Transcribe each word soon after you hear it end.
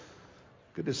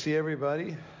Good to see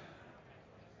everybody.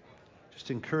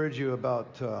 Just encourage you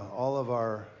about all of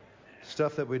our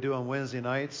stuff that we do on Wednesday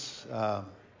nights,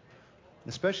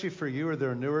 especially for you that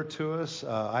are newer to us.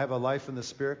 I have a Life in the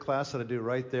Spirit class that I do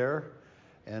right there,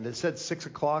 and it said 6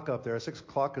 o'clock up there. 6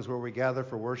 o'clock is where we gather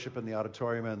for worship in the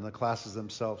auditorium, and the classes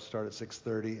themselves start at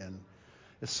 6:30. And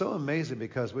it's so amazing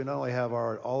because we not only have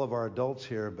all of our adults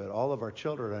here, but all of our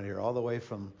children are here, all the way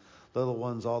from little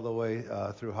ones all the way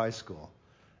through high school.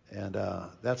 And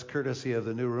that's courtesy of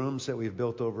the new rooms that we've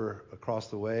built over across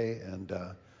the way. And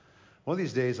one of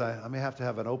these days, I may have to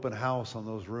have an open house on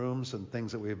those rooms and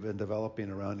things that we've been developing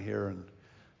around here and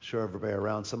show everybody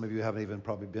around. Some of you haven't even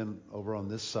probably been over on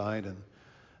this side. And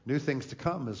new things to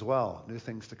come as well, new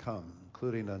things to come,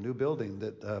 including a new building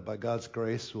that by God's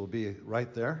grace will be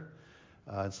right there.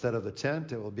 Instead of the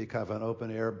tent, it will be kind of an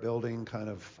open air building, kind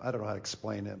of, I don't know how to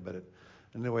explain it, but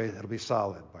anyway, it'll be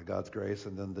solid by God's grace.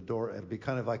 And then the door, it'll be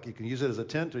kind of like you can use it as a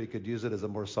tent or you could use it as a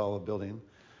more solid building.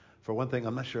 For one thing,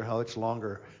 I'm not sure how much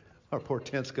longer our poor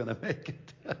tent's going to make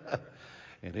it.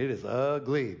 And it is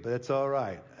ugly, but it's all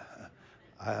right.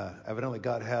 Evidently,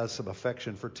 God has some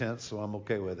affection for tents, so I'm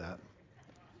okay with that.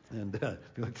 And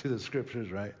if you look through the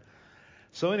scriptures, right?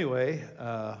 So anyway,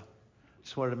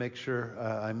 just wanted to make sure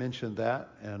I mentioned that.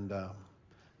 And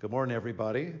good morning,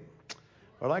 everybody.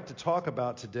 What I'd like to talk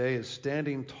about today is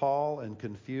standing tall in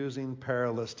confusing,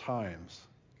 perilous times.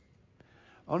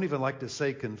 I don't even like to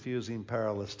say confusing,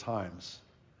 perilous times.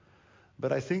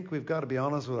 But I think we've got to be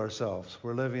honest with ourselves.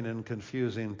 We're living in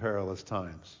confusing, perilous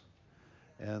times.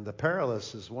 And the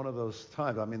perilous is one of those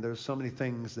times. I mean, there's so many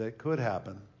things that could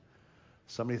happen.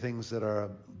 So many things that are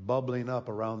bubbling up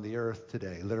around the earth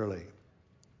today, literally.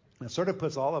 It sort of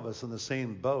puts all of us in the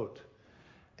same boat.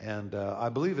 And I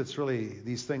believe it's really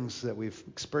these things that we've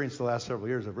experienced the last several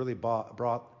years have really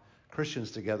brought Christians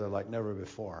together like never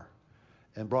before,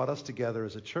 and brought us together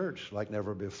as a church like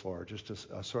never before, just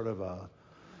a sort of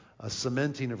a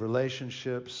cementing of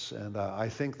relationships. And I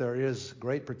think there is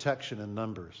great protection in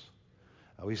numbers.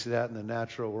 We see that in the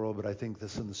natural world, but I think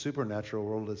this in the supernatural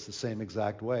world, it's the same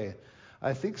exact way.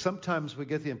 I think sometimes we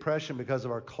get the impression because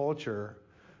of our culture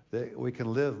that we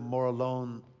can live more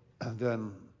alone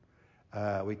than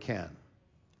we can.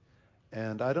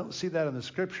 And I don't see that in the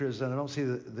scriptures, and I don't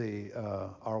see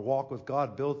our walk with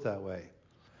God built that way.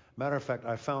 Matter of fact,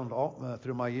 I found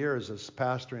through my years as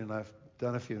pastoring, and I've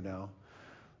done a few now,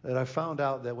 that I found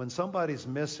out that when somebody's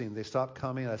missing, they stop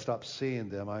coming, I stop seeing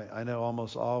them. I know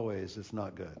almost always it's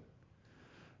not good.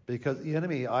 Because the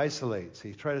enemy isolates.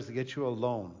 He tries to get you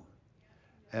alone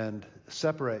and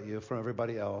separate you from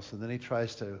everybody else, and then he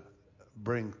tries to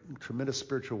bring tremendous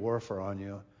spiritual warfare on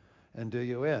you and do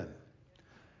you in.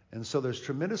 And so there's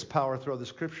tremendous power throughout the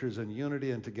scriptures in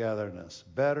unity and togetherness.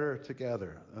 Better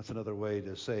together. That's another way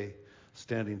to say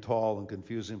standing tall in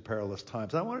confusing, perilous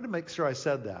times. I wanted to make sure I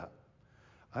said that.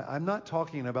 I'm not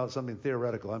talking about something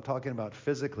theoretical. I'm talking about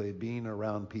physically being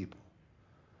around people.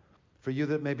 For you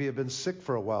that maybe have been sick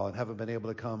for a while and haven't been able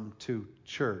to come to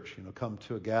church, come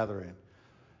to a gathering.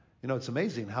 It's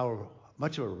amazing how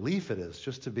much of a relief it is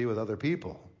just to be with other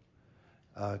people.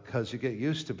 Because you get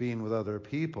used to being with other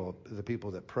people, the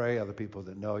people that pray, other people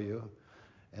that know you.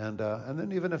 And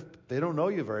then even if they don't know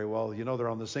you very well, they're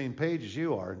on the same page as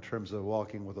you are in terms of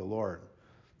walking with the Lord.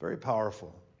 Very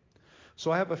powerful. So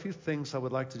I have a few things I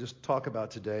would like to just talk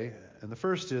about today. And the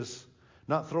first is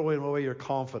not throwing away your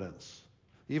confidence,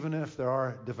 even if there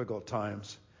are difficult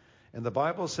times. And the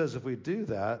Bible says if we do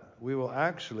that, we will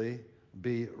actually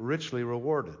be richly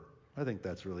rewarded. I think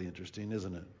that's really interesting,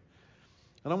 isn't it?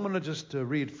 And I'm going to just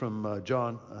read from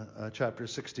John chapter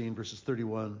 16, verses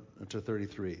 31 to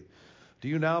 33. Do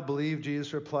you now believe?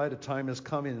 Jesus replied, a time is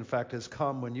coming, in fact has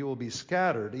come, when you will be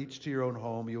scattered, each to your own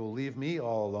home. You will leave me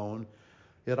all alone.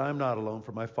 Yet I'm not alone,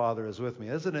 for my Father is with me.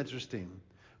 Isn't it interesting?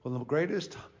 When the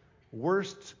greatest,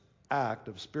 worst act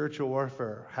of spiritual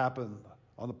warfare happened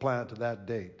on the planet to that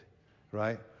date,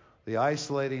 right? The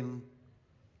isolating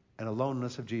and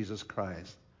aloneness of Jesus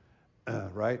Christ,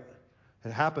 right?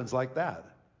 It happens like that.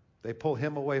 They pull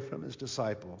him away from his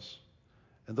disciples.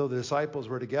 And though the disciples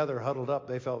were together, huddled up,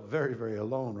 they felt very, very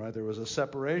alone, right? There was a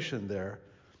separation there.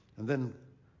 And then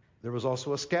there was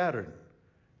also a scattered.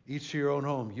 Each to your own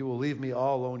home. You will leave me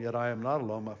all alone, yet I am not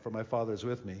alone, for my Father is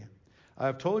with me. I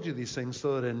have told you these things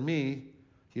so that in me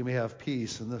you may have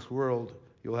peace. In this world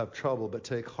you will have trouble, but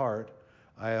take heart,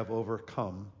 I have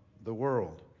overcome the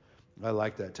world. I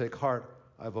like that. Take heart,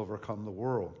 I've overcome the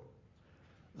world.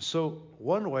 So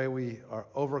one way we are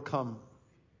overcome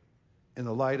in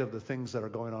the light of the things that are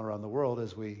going on around the world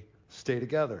is we stay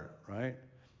together, right?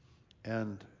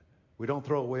 And we don't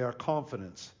throw away our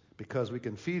confidence because we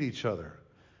can feed each other.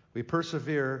 We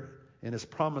persevere in his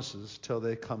promises till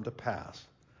they come to pass.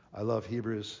 I love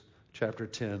Hebrews chapter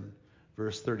 10,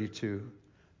 verse 32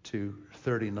 to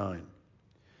 39.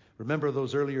 Remember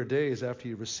those earlier days after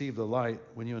you received the light,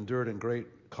 when you endured in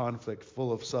great conflict,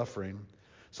 full of suffering.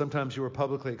 Sometimes you were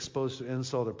publicly exposed to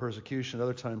insult or persecution.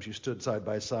 Other times you stood side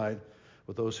by side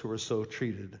with those who were so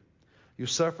treated. You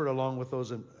suffered along with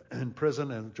those in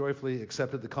prison and joyfully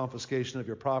accepted the confiscation of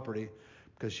your property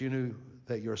because you knew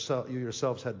that you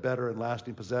yourselves had better and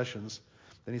lasting possessions.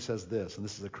 Then he says this, and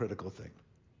this is a critical thing.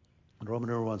 Roman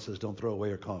number 1 says, don't throw away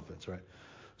your confidence, right?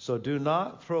 So do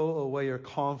not throw away your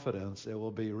confidence. It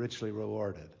will be richly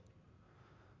rewarded.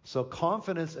 So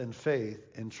confidence and faith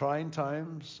in trying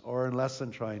times or in less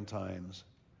than trying times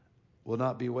will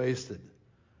not be wasted.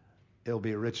 It will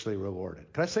be richly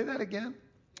rewarded. Can I say that again?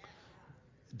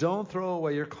 Don't throw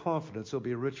away your confidence. It will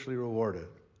be richly rewarded.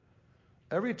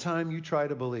 Every time you try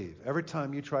to believe, every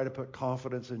time you try to put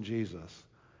confidence in Jesus,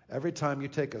 every time you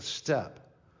take a step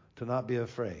to not be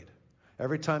afraid,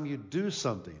 every time you do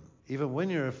something, even when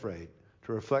you're afraid,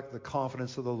 to reflect the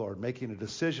confidence of the Lord, making a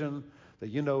decision that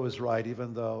you know is right,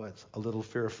 even though it's a little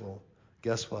fearful,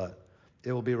 guess what?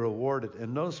 It will be rewarded.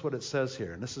 And notice what it says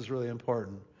here, and this is really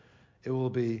important. It will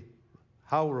be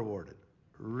how rewarded?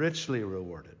 Richly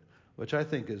rewarded, which I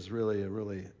think is really a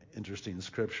really interesting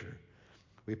scripture.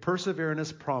 We persevere in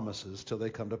his promises till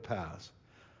they come to pass.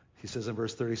 He says in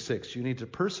verse 36, you need to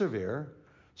persevere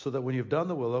so that when you've done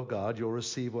the will of God, you'll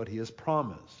receive what he has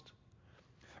promised.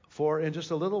 For in just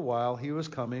a little while he who is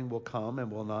coming will come and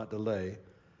will not delay.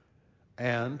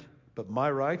 But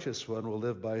my righteous one will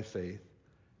live by faith.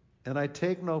 And I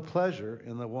take no pleasure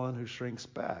in the one who shrinks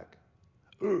back.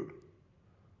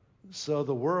 So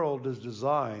the world is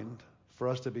designed for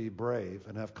us to be brave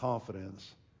and have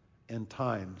confidence in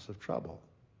times of trouble.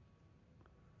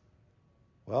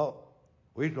 Well,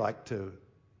 we'd like to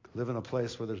live in a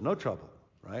place where there's no trouble,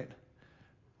 right?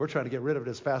 We're trying to get rid of it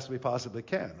as fast as we possibly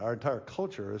can. Our entire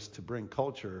culture is to bring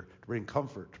culture, to bring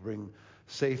comfort, to bring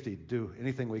safety, to do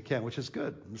anything we can, which is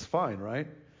good. It's fine, right?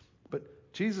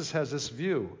 But Jesus has this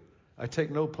view. I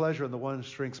take no pleasure in the one who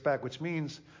shrinks back, which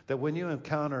means that when you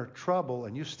encounter trouble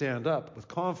and you stand up with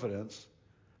confidence,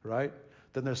 right,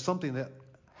 then there's something that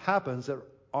happens that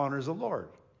honors the Lord.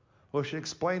 Which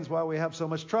explains why we have so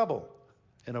much trouble,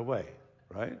 in a way,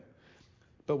 right?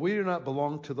 But we do not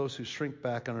belong to those who shrink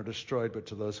back and are destroyed, but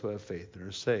to those who have faith and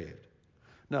are saved.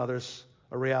 Now, there's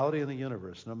a reality in the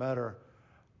universe. No matter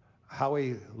how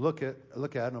we look at it,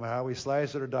 no matter how we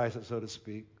slice it or dice it, so to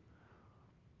speak,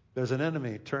 there's an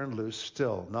enemy turned loose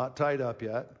still, not tied up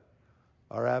yet.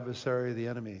 Our adversary, the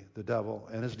enemy, the devil,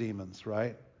 and his demons,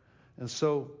 right? And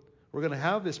so we're going to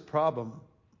have this problem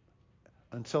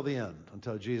until the end,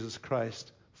 until Jesus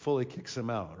Christ fully kicks him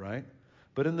out, right?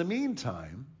 But in the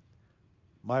meantime,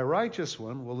 my righteous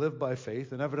one will live by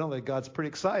faith, and evidently God's pretty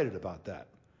excited about that.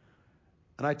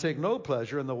 And I take no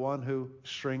pleasure in the one who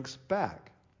shrinks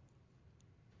back.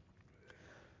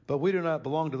 But we do not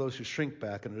belong to those who shrink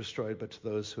back and are destroyed, but to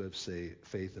those who have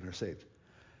faith and are saved.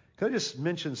 Can I just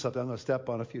mention something? I'm going to step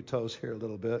on a few toes here a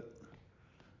little bit.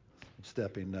 I'm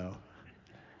stepping now,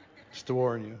 just to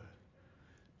warn you.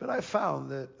 But I found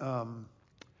that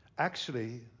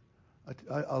actually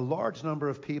a large number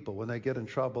of people, when they get in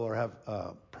trouble or have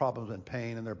problems and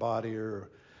pain in their body or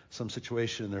some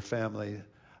situation in their family,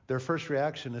 their first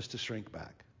reaction is to shrink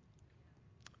back.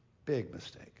 Big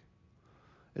mistake.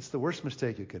 It's the worst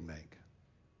mistake you can make.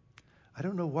 I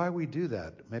don't know why we do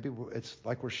that. Maybe it's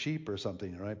like we're sheep or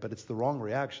something, right? But it's the wrong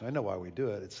reaction. I know why we do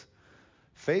it. It's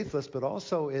faithless, but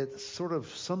also it's sort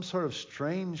of some sort of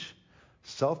strange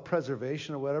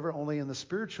self-preservation or whatever. Only in the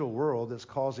spiritual world that's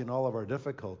causing all of our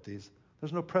difficulties,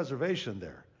 there's no preservation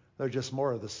there. They're just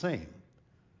more of the same.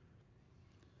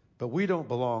 But we don't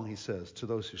belong, he says, to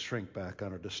those who shrink back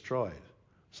and are destroyed.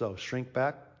 So shrink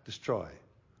back, destroy.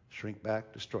 Shrink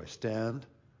back, destroy. Stand,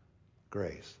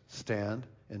 grace. Stand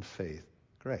in faith,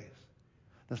 grace.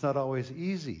 It's not always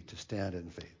easy to stand in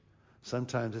faith.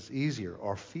 Sometimes it's easier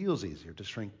or feels easier to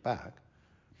shrink back.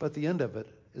 But the end of it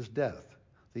is death.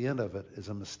 The end of it is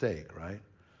a mistake, right?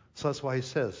 So that's why he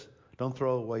says, don't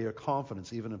throw away your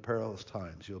confidence, even in perilous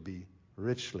times. You'll be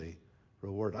richly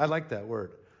rewarded. I like that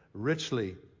word,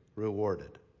 richly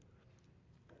rewarded.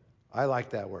 I like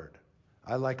that word.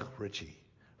 I like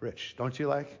rich. Don't you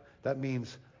like? That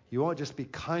means you won't just be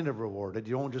kind of rewarded.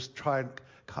 You won't just try and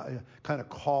kind of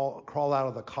crawl out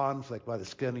of the conflict by the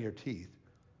skin of your teeth.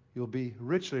 You'll be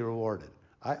richly rewarded.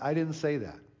 I didn't say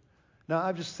that. Now,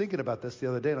 I'm just thinking about this the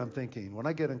other day, and I'm thinking, when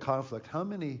I get in conflict, how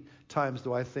many times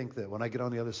do I think that when I get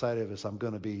on the other side of this, I'm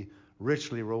going to be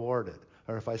richly rewarded?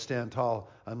 or if I stand tall,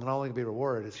 I'm not only going to be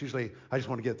rewarded. It's usually, I just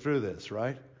want to get through this,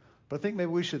 right? But I think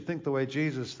maybe we should think the way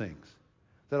Jesus thinks,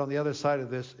 that on the other side of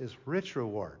this is rich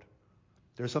reward.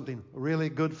 There's something really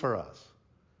good for us.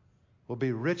 We'll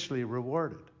be richly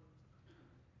rewarded.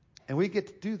 And we get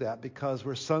to do that because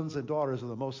we're sons and daughters of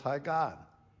the Most High God.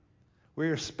 We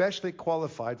are especially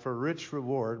qualified for rich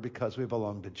reward because we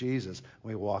belong to Jesus.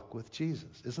 We walk with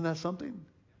Jesus. Isn't that something?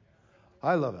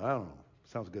 I love it. I don't know.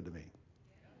 Sounds good to me.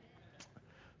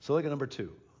 So look at number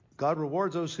 2. God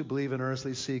rewards those who believe and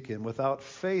earnestly seek Him. Without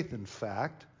faith, in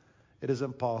fact, it is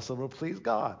impossible to please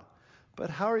God. But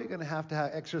how are you going to have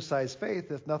exercise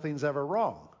faith if nothing's ever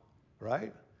wrong,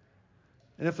 right?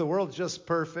 And if the world's just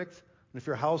perfect, and if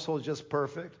your household's just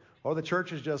perfect, or the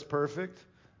church is just perfect,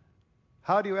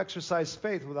 how do you exercise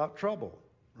faith without trouble,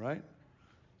 right?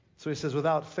 So he says,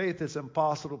 without faith, it's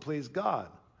impossible to please God.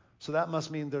 So that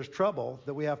must mean there's trouble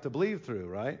that we have to believe through,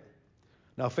 right?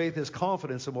 Now, faith is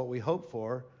confidence in what we hope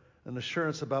for and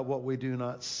assurance about what we do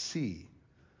not see.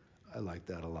 I like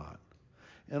that a lot.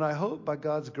 And I hope by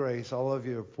God's grace, all of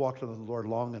you have walked with the Lord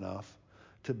long enough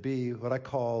to be what I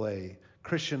call a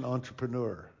Christian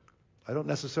entrepreneur. I don't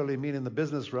necessarily mean in the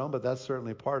business realm, but that's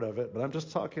certainly part of it. But I'm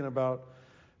just talking about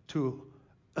to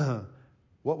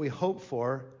what we hope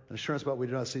for and assurance about what we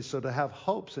do not see. So to have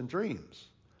hopes and dreams.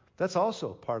 That's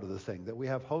also part of the thing, that we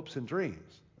have hopes and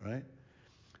dreams, right?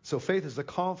 So faith is the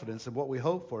confidence in what we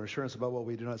hope for, assurance about what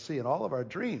we do not see. And all of our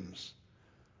dreams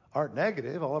aren't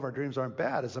negative. All of our dreams aren't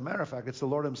bad. As a matter of fact, it's the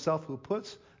Lord Himself who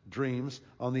puts dreams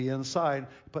on the inside,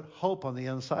 put hope on the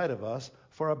inside of us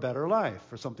for a better life,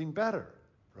 for something better,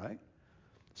 right?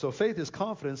 So faith is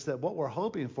confidence that what we're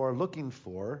hoping for, looking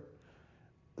for,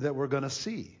 that we're going to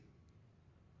see.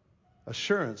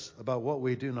 Assurance about what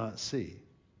we do not see.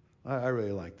 I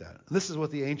really like that. And this is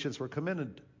what the ancients were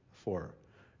commended for.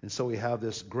 And so we have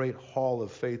this great hall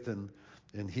of faith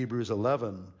in Hebrews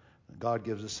 11. God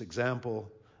gives us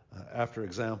example after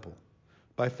example.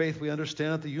 By faith we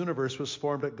understand that the universe was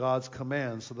formed at God's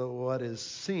command, so that what is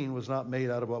seen was not made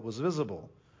out of what was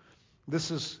visible. This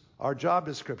is our job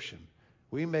description.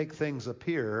 We make things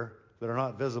appear that are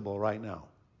not visible right now.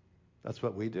 That's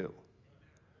what we do.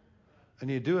 And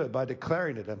you do it by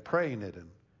declaring it and praying it and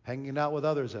hanging out with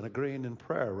others and agreeing in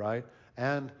prayer, right?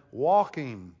 And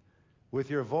walking with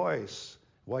your voice,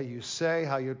 what you say,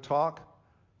 how you talk,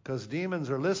 because demons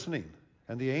are listening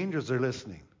and the angels are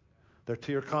listening. They're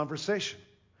to your conversation.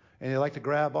 And they like to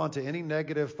grab onto any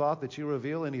negative thought that you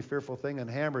reveal, any fearful thing, and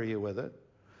hammer you with it.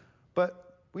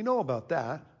 But we know about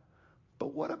that.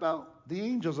 But what about the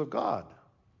angels of God?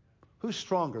 Who's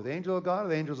stronger, the angel of God or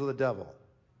the angels of the devil?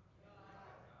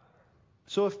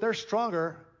 So if they're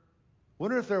stronger,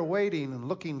 wonder if they're waiting and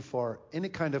looking for any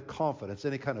kind of confidence,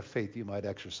 any kind of faith you might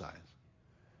exercise.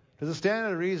 Does it stand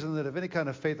to reason that if any kind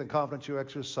of faith and confidence you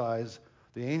exercise,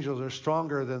 the angels are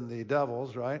stronger than the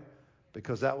devils, right?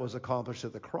 Because that was accomplished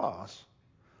at the cross.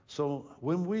 So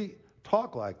when we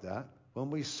talk like that,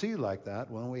 when we see like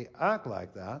that, when we act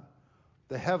like that,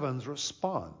 the heavens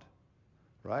respond,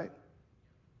 right?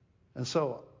 And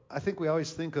so I think we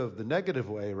always think of the negative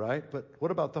way, right? But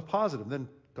what about the positive? Then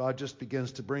God just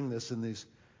begins to bring this in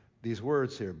these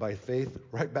words here. By faith,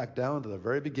 right back down to the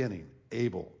very beginning.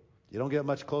 Abel. You don't get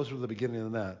much closer to the beginning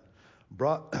than that.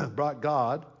 Brought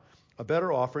God a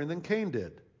better offering than Cain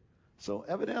did. So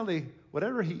evidently,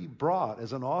 whatever he brought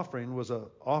as an offering was an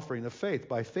offering of faith.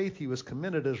 By faith, he was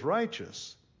commended as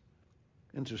righteous.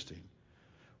 Interesting.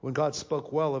 When God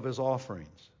spoke well of his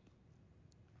offerings.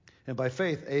 And by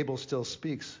faith, Abel still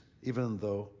speaks, even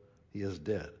though he is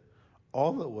dead.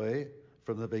 All the way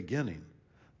from the beginning.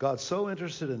 God's so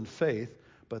interested in faith,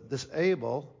 but this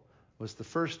Abel was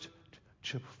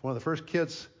one of the first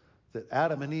kids that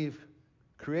Adam and Eve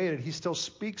created. He still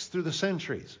speaks through the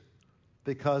centuries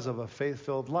because of a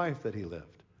faith-filled life that he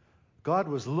lived. God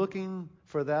was looking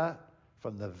for that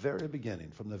from the very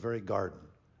beginning, from the very garden.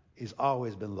 He's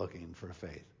always been looking for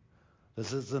faith.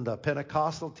 This isn't a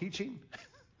Pentecostal teaching.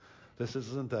 This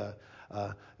isn't a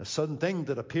sudden thing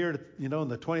that appeared, in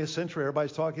the 20th century.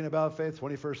 Everybody's talking about faith,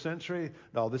 21st century.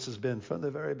 No, this has been from the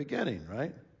very beginning,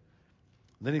 right? And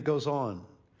then he goes on.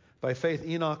 By faith,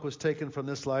 Enoch was taken from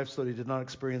this life so that he did not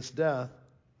experience death.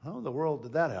 How in the world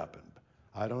did that happen?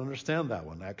 I don't understand that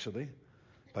one, actually.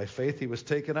 By faith, he was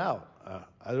taken out.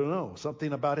 I don't know.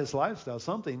 Something about his lifestyle,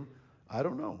 something, I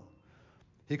don't know.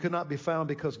 He could not be found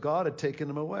because God had taken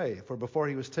him away. For before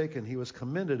he was taken, he was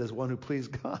commended as one who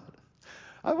pleased God.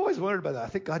 I've always wondered about that. I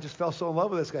think God just fell so in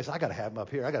love with this guy. He said, I got to have him up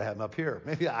here. I got to have him up here.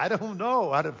 Maybe, I don't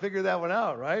know how to figure that one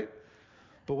out, right?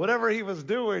 But whatever he was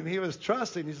doing, he was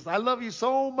trusting. He says, I love you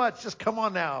so much. Just come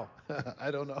on now.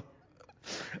 I don't know.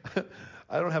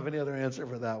 I don't have any other answer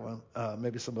for that one.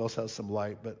 Maybe somebody else has some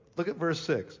light. But look at verse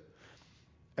 6.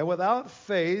 And without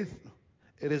faith,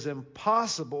 it is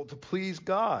impossible to please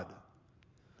God.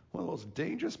 One of the most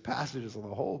dangerous passages in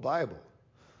the whole Bible.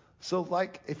 So,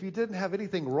 like, if you didn't have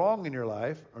anything wrong in your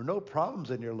life or no problems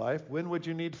in your life, when would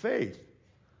you need faith?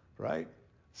 Right?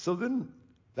 So then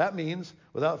that means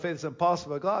without faith it's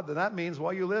impossible to God. Then that means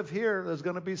while you live here, there's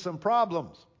going to be some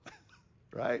problems.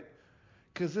 Right?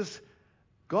 Because this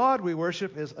God we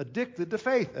worship is addicted to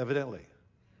faith, evidently.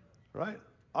 Right?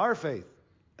 Our faith.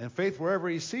 And faith wherever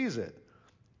he sees it.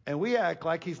 And we act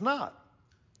like he's not.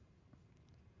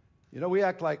 We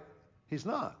act like he's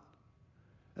not.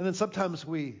 And then sometimes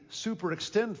we super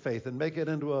extend faith and make it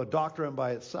into a doctrine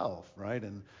by itself, right?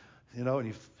 And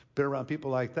you've been around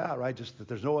people like that, right? Just that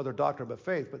there's no other doctrine but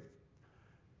faith. But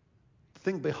the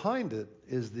thing behind it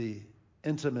is the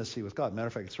intimacy with God. Matter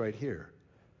of fact, it's right here.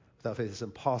 Without faith, it's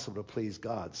impossible to please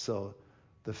God. So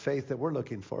the faith that we're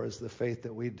looking for is the faith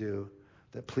that we do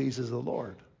that pleases the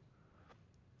Lord.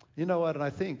 You know what? And I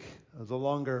think the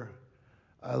longer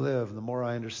I live, the more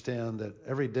I understand that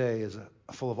every day is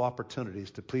full of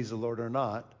opportunities to please the Lord or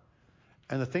not.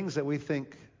 And the things that we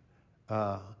think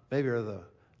maybe are the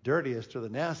dirtiest or the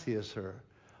nastiest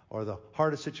or the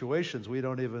hardest situations, we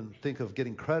don't even think of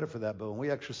getting credit for that. But when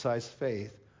we exercise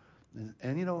faith,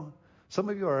 and some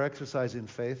of you are exercising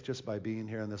faith just by being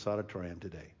here in this auditorium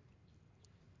today.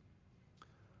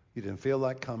 You didn't feel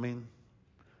like coming.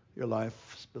 Your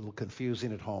life's a little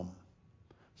confusing at home.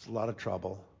 It's a lot of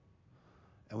trouble.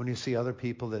 And when you see other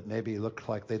people that maybe look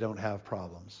like they don't have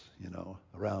problems,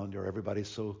 around you, or everybody's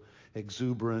so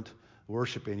exuberant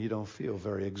worshiping, you don't feel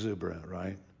very exuberant,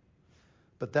 right?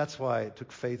 But that's why it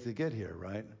took faith to get here,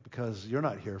 right? Because you're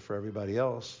not here for everybody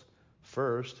else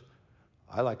first.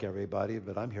 I like everybody,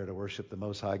 but I'm here to worship the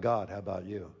Most High God. How about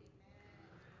you?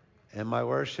 And my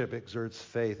worship exerts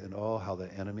faith, and oh, how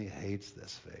the enemy hates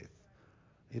this faith.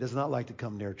 He does not like to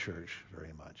come near church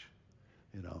very much.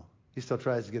 He still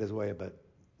tries to get his way, but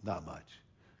not much.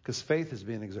 Because faith is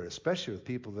being exerted, especially with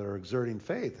people that are exerting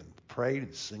faith and praying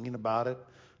and singing about it,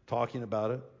 talking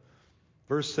about it.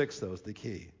 Verse 6, though, is the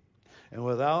key. And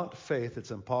without faith,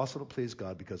 it's impossible to please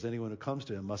God, because anyone who comes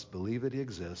to him must believe that he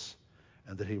exists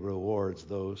and that he rewards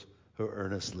those who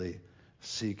earnestly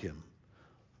seek him.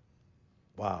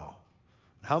 Wow.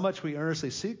 How much we earnestly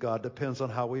seek God depends on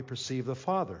how we perceive the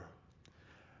Father.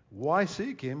 Why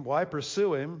seek him? Why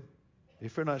pursue him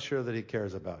if you're not sure that he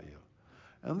cares about you?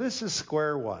 And this is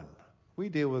square one. We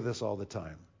deal with this all the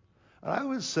time. And I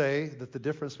would say that the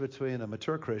difference between a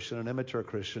mature Christian and an immature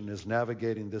Christian is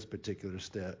navigating this particular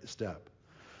step.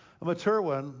 A mature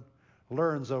one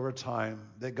learns over time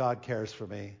that God cares for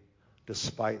me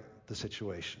despite the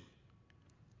situation.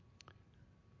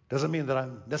 Doesn't mean that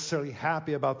I'm necessarily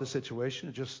happy about the situation.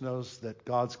 It just knows that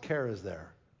God's care is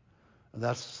there. And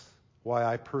that's why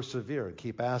I persevere and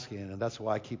keep asking, and that's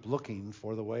why I keep looking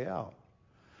for the way out.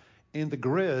 In the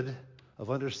grid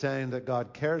of understanding that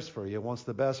God cares for you, wants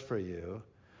the best for you,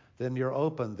 then you're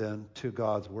open then to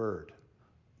God's word,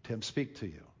 to him speak to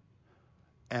you.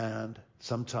 And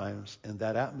sometimes in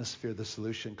that atmosphere, the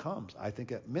solution comes. I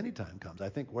think it many times comes. I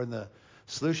think when the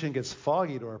solution gets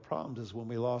foggy to our problems is when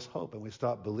we lost hope and we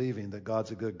stop believing that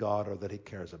God's a good God or that he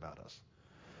cares about us.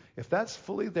 If that's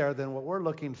fully there, then what we're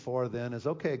looking for then is,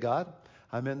 okay, God,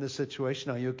 I'm in this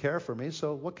situation. Now you care for me.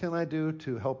 So what can I do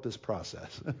to help this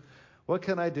process? What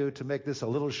can I do to make this a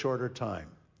little shorter time?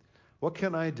 What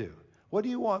can I do? What do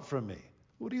you want from me?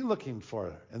 What are you looking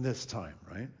for in this time,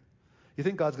 right? You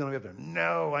think God's going to be up there?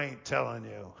 No, I ain't telling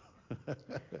you.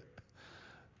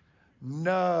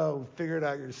 No, figure it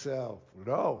out yourself.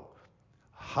 No.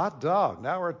 Hot dog.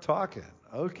 Now we're talking.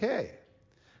 Okay.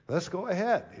 Let's go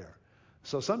ahead here.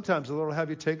 So sometimes the Lord will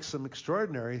have you take some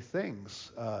extraordinary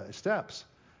things, steps.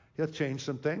 He'll change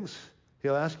some things.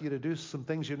 He'll ask you to do some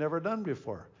things you've never done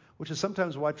before, which is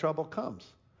sometimes why trouble comes.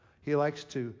 He likes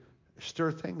to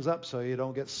stir things up so you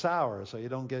don't get sour, so you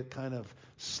don't get kind of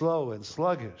slow and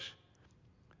sluggish.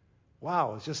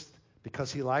 Wow, it's just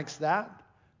because he likes that?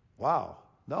 Wow.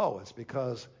 No, it's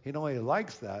because he not only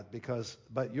likes that,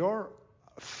 but your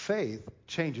faith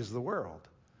changes the world.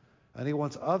 And he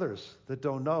wants others that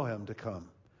don't know him to come.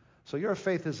 So your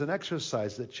faith is an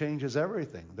exercise that changes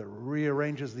everything, that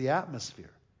rearranges the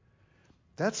atmosphere.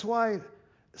 That's why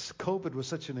COVID was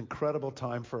such an incredible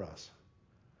time for us.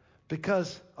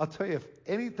 Because I'll tell you, if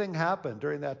anything happened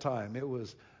during that time, it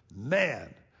was,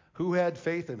 man, who had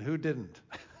faith and who didn't.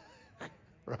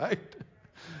 Right?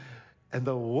 And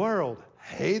the world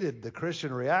hated the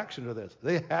Christian reaction to this.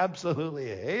 They absolutely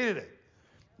hated it.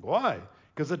 Why?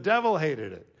 Because the devil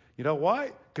hated it. You know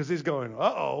why? Because he's going,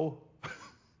 uh-oh.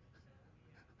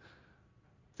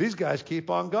 These guys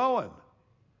keep on going.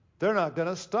 They're not going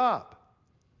to stop.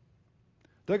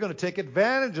 They're going to take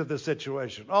advantage of the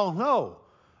situation. Oh, no.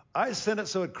 I sent it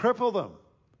so it crippled them.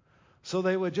 So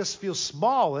they would just feel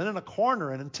small and in a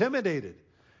corner and intimidated.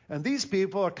 And these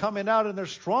people are coming out and they're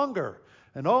stronger.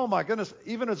 And oh my goodness,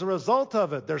 even as a result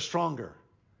of it, they're stronger.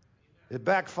 It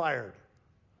backfired.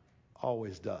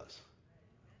 Always does.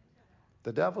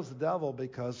 The devil's the devil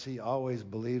because he always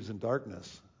believes in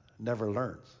darkness, never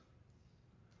learns.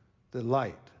 The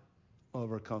light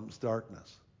overcomes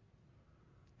darkness.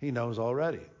 He knows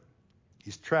already.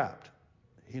 He's trapped.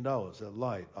 He knows that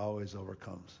light always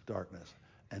overcomes darkness.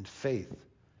 And faith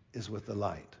is with the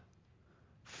light.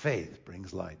 Faith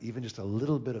brings light, even just a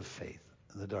little bit of faith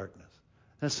in the darkness.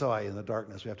 And so in the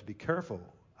darkness, we have to be careful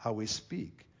how we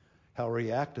speak, how we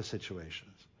react to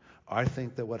situations. I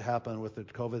think that what happened with the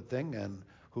COVID thing, and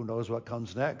who knows what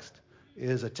comes next,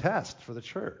 is a test for the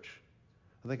church.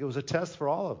 I think it was a test for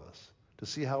all of us to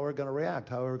see how we're going to react,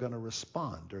 how we're going to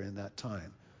respond during that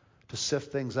time, to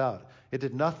sift things out. It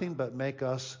did nothing but make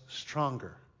us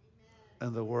stronger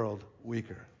and the world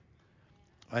weaker.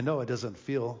 I know it doesn't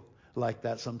feel like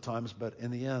that sometimes, but in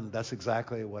the end, that's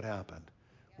exactly what happened.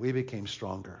 We became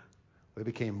stronger. We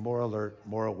became more alert,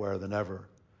 more aware than ever.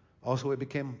 Also, we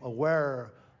became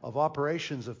aware of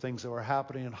operations of things that were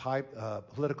happening in high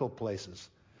political places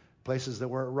that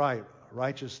weren't right,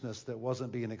 righteousness that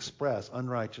wasn't being expressed,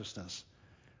 unrighteousness.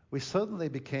 We suddenly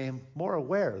became more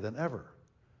aware than ever.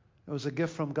 It was a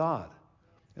gift from God.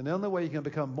 And the only way you can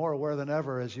become more aware than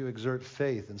ever is you exert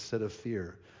faith instead of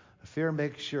fear. Fear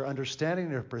makes your understanding,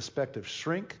 your perspective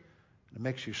shrink. It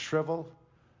makes you shrivel.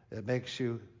 It makes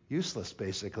you useless,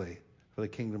 basically, for the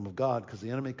kingdom of God, because the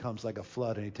enemy comes like a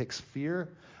flood, and he takes fear,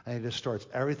 and he distorts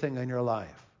everything in your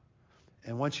life.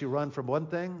 And once you run from one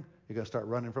thing, you're going to start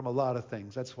running from a lot of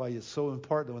things. That's why it's so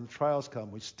important that when the trials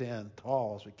come, we stand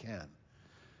tall as we can.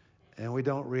 And we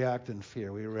don't react in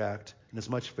fear. We react in as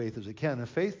much faith as we can. And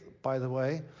faith, by the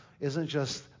way, isn't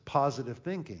just positive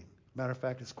thinking. Matter of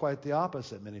fact, it's quite the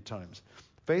opposite many times.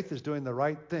 Faith is doing the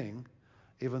right thing,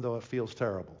 even though it feels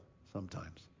terrible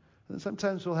sometimes. And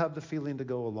sometimes we'll have the feeling to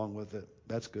go along with it.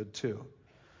 That's good too.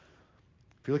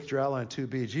 If you look at your outline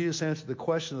 2b, Jesus answered the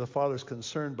question of the Father's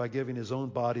concern by giving his own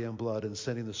body and blood and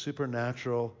sending the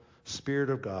supernatural Spirit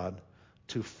of God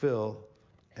to fill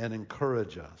and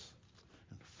encourage us.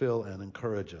 Fill and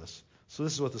encourage us. So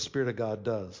this is what the Spirit of God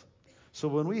does. So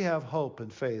when we have hope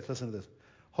and faith, listen to this.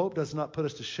 Hope does not put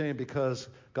us to shame because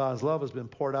God's love has been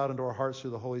poured out into our hearts through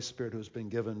the Holy Spirit who has been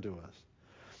given to us.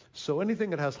 So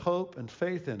anything that has hope and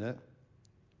faith in it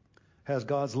has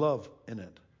God's love in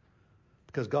it.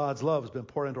 Because God's love has been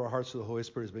poured into our hearts through the Holy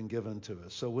Spirit has been given to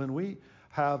us. So when we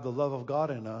have the love of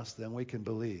God in us, then we can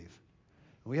believe.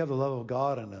 When we have the love of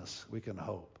God in us, we can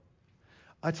hope.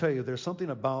 I tell you, there's something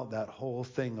about that whole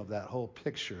thing, of that whole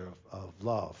picture of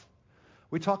love.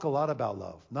 We talk a lot about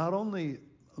love. Not only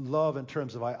love in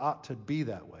terms of I ought to be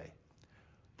that way.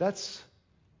 That's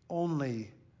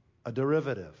only a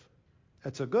derivative.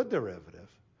 It's a good derivative.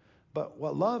 But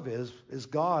what love is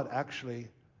God actually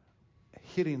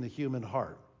hitting the human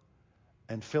heart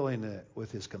and filling it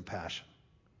with his compassion.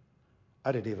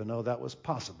 I didn't even know that was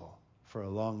possible for a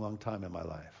long, long time in my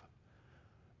life.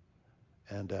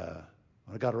 And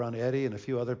when I got around Eddie and a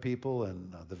few other people,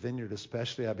 and the vineyard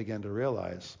especially, I began to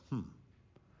realize,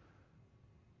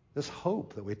 this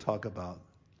hope that we talk about,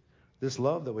 this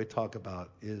love that we talk about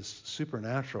is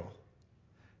supernatural.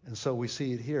 And so we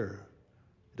see it here.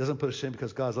 It doesn't put us to shame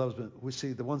because God's love has been, we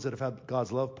see the ones that have had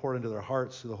God's love poured into their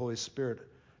hearts through the Holy Spirit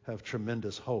have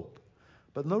tremendous hope.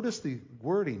 But notice the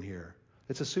wording here.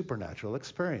 It's a supernatural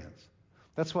experience.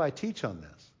 That's why I teach on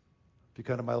this. If you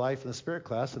come to my Life in the Spirit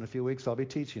class, in a few weeks I'll be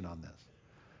teaching on this.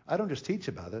 I don't just teach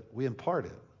about it, we impart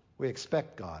it. We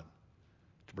expect God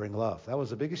to bring love. That was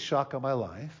the biggest shock of my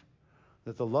life,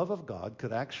 that the love of God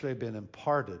could actually have been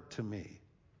imparted to me.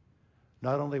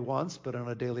 Not only once, but on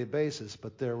a daily basis.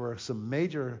 But there were some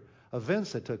major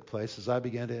events that took place as I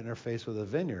began to interface with the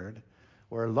vineyard,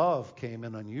 where love came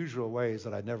in unusual ways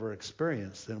that I'd never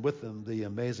experienced, and with them the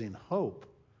amazing hope.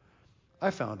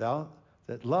 I found out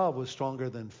that love was stronger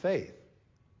than faith.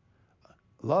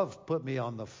 Love put me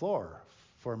on the floor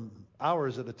for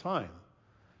hours at a time.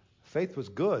 Faith was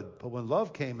good, but when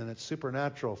love came in its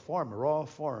supernatural form, raw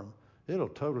form, it'll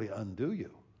totally undo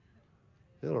you.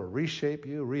 It'll reshape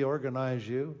you, reorganize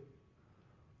you,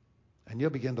 and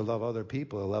you'll begin to love other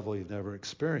people at a level you've never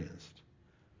experienced.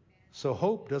 So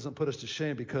hope doesn't put us to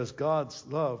shame because God's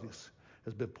love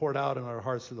has been poured out in our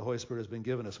hearts through the Holy Spirit has been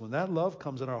given us. When that love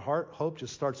comes in our heart, hope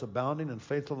just starts abounding and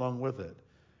faith along with it.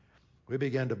 We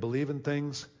begin to believe in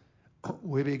things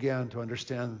we began to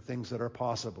understand things that are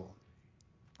possible.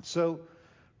 So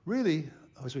really,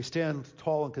 as we stand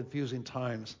tall in confusing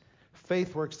times,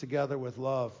 faith works together with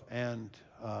love and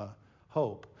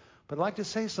hope. But I'd like to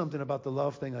say something about the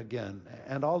love thing again,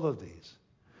 and all of these.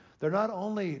 They're not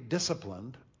only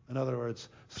disciplined, in other words,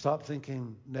 stop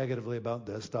thinking negatively about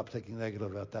this, stop thinking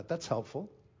negatively about that. That's helpful,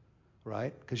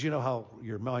 right? Because you know how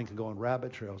your mind can go on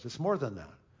rabbit trails. It's more than that.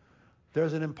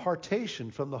 There's an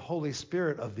impartation from the Holy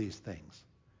Spirit of these things.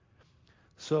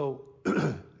 So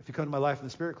if you come to my Life in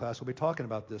the Spirit class, we'll be talking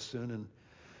about this soon. And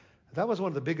that was one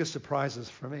of the biggest surprises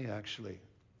for me, actually,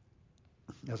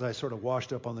 as I sort of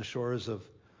washed up on the shores of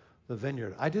the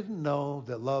vineyard. I didn't know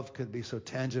that love could be so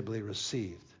tangibly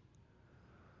received.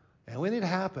 And when it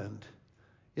happened,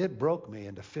 it broke me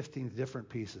into 15 different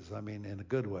pieces. I mean, in a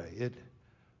good way. It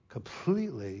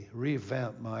completely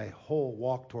revamped my whole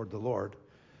walk toward the Lord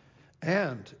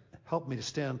and helped me to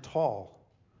stand tall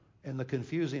in the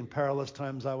confusing, perilous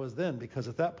times I was in. Because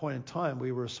at that point in time,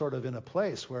 we were sort of in a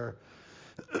place where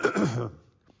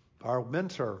our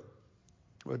mentor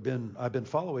I've been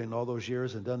following all those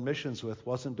years and done missions with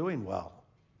wasn't doing well.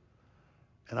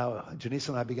 And Janice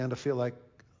and I began to feel like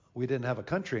we didn't have a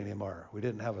country anymore. We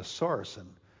didn't have a source. And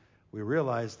we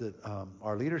realized that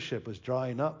our leadership was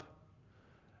drying up,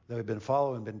 that we've been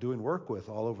following, been doing work with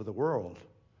all over the world.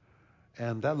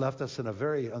 And that left us in a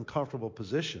very uncomfortable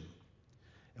position.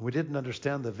 And we didn't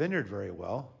understand the vineyard very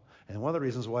well. And one of the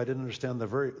reasons why I didn't understand the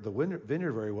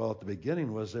vineyard very well at the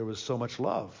beginning was there was so much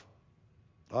love.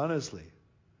 Honestly.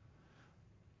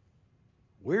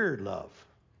 Weird love.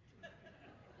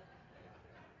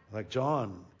 Like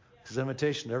John, his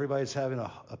invitation, everybody's having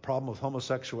a problem with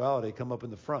homosexuality, come up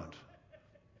in the front.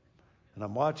 And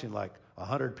I'm watching like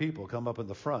 100 people come up in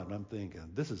the front, and I'm thinking,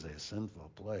 this is a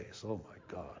sinful place. Oh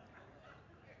my God.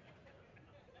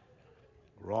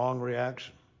 Wrong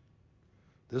reaction.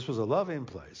 This was a loving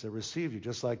place. It received you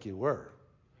just like you were.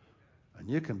 And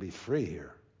you can be free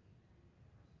here.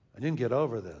 And you can get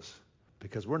over this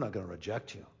because we're not going to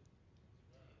reject you.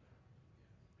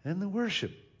 And the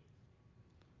worship,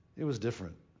 it was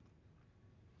different.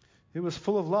 It was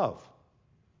full of love.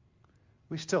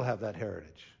 We still have that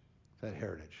heritage.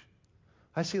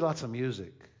 I see lots of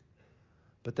music,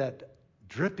 but that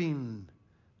dripping,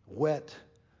 wet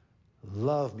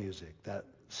love music, that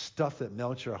stuff that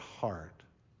melts your heart.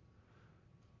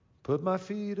 Put my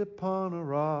feet upon a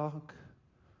rock,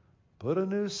 put a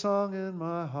new song in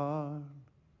my heart.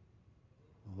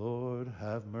 Lord,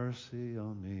 have mercy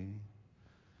on me.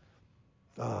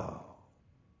 Oh,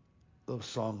 those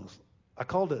songs. I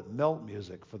called it melt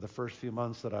music for the first few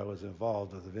months that I was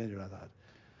involved with the vineyard. I thought,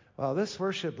 well, this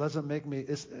worship doesn't make me,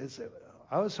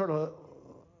 I was sort of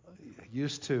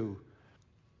used to,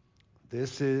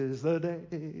 this is the day,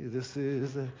 this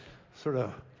is the sort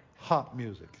of hot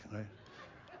music, right?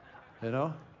 You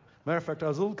know? Matter of fact, I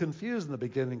was a little confused in the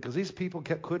beginning because these people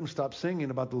couldn't stop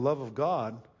singing about the love of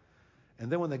God.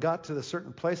 And then when they got to a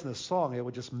certain place in the song, it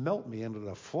would just melt me into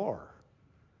the floor.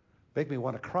 Make me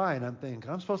want to cry, and I'm thinking,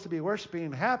 I'm supposed to be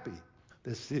worshiping happy.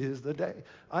 This is the day.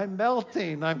 I'm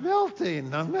melting. I don't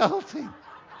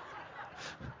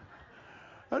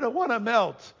want to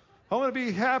melt. I want to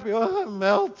be happy. Oh, I'm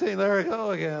melting. There I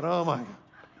go again. Oh, my God.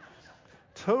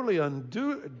 Totally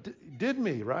did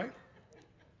me, right?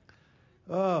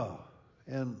 Oh,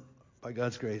 and by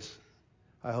God's grace,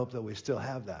 I hope that we still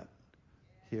have that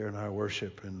here in our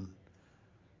worship. And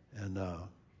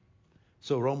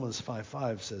so Romans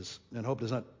 5:5 says, and hope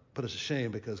does not put us to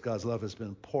shame because God's love has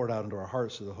been poured out into our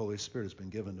hearts through the Holy Spirit has been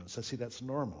given to us. I see that's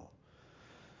normal,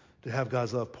 to have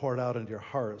God's love poured out into your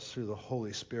hearts through the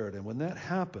Holy Spirit. And when that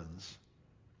happens,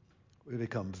 we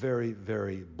become very,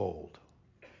 very bold.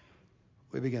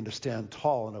 We begin to stand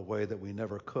tall in a way that we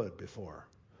never could before.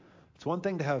 It's one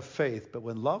thing to have faith, but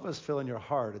when love is filling your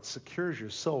heart, it secures your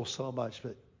soul so much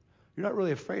that you're not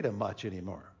really afraid of much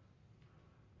anymore.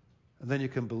 And then you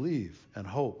can believe and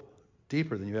hope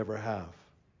deeper than you ever have.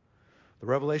 The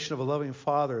revelation of a loving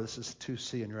Father, this is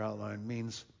 2C in your outline,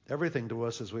 means everything to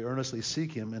us as we earnestly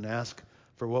seek Him and ask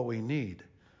for what we need.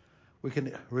 We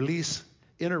can release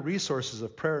inner resources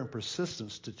of prayer and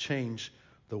persistence to change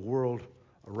the world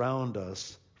around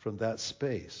us from that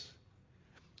space.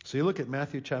 So you look at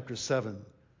Matthew chapter 7,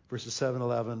 verses 7,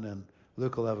 11, and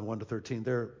Luke 11, 1 to 13.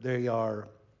 There they are.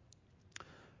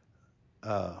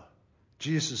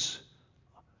 Jesus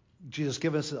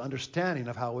giving us an understanding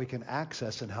of how we can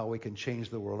access and how we can change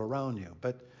the world around you.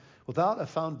 But without a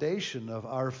foundation of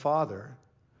our Father,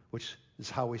 which is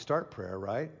how we start prayer,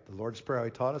 right? The Lord's Prayer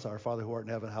He taught us, our Father who art in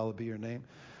heaven, hallowed be your name.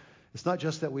 It's not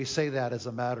just that we say that as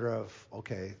a matter of,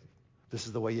 okay, this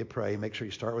is the way you pray. Make sure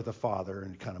you start with the Father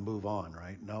and kind of move on,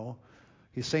 right? No.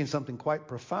 He's saying something quite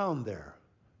profound there.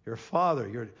 Your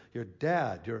Father, your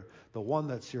dad, the one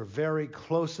that's your very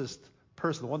closest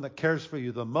person, the one that cares for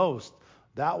you the most,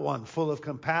 that one full of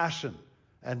compassion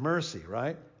and mercy,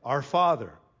 right? Our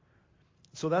Father.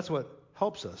 So that's what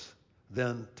helps us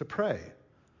then to pray.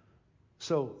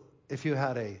 So if you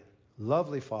had a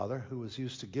lovely Father who was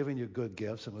used to giving you good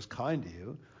gifts and was kind to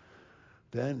you,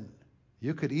 then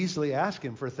you could easily ask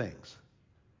him for things.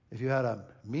 If you had a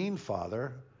mean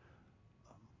father,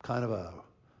 kind of a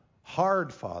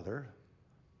hard father,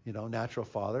 natural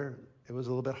father, it was a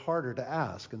little bit harder to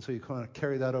ask. And so you kind of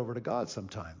carry that over to God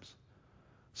sometimes.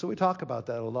 So we talk about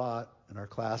that a lot in our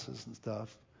classes and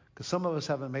stuff, because some of us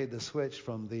haven't made the switch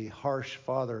from the harsh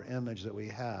father image that we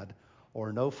had,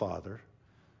 or no father,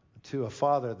 to a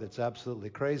father that's absolutely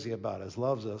crazy about us,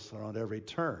 loves us around every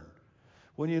turn.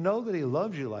 When you know that he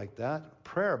loves you like that,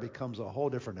 prayer becomes a whole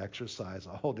different exercise, a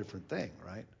whole different thing,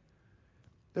 right?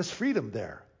 There's freedom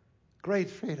there. Great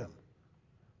freedom.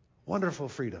 Wonderful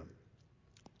freedom.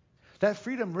 That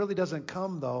freedom really doesn't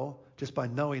come, though, just by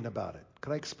knowing about it.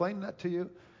 Could I explain that to you?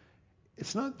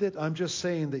 It's not that I'm just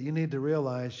saying that you need to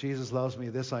realize Jesus loves me,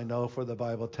 this I know, for the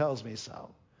Bible tells me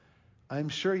so. I'm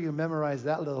sure you memorized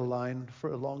that little line for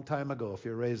a long time ago if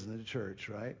you're raised in the church,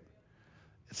 right?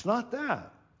 It's not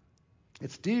that.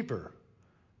 It's deeper.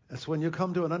 It's when you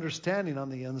come to an understanding on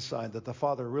the inside that the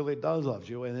Father really does love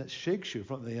you, and it shakes you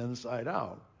from the inside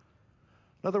out.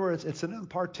 In other words, it's an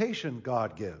impartation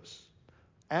God gives.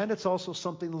 And it's also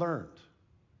something learned.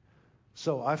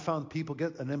 So I found people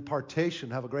get an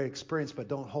impartation, have a great experience, but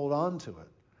don't hold on to it.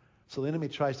 So the enemy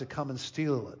tries to come and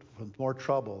steal it from more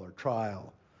trouble or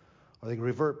trial. Or they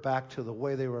revert back to the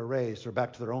way they were raised or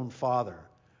back to their own father.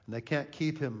 And they can't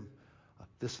keep him,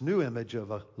 this new image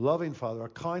of a loving father, a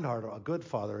kind heart, or a good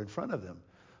father in front of them.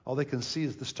 All they can see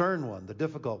is the stern one, the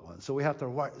difficult one. So we have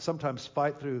to sometimes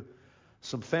fight through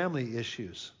some family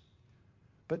issues.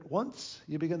 But once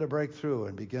you begin to break through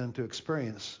and begin to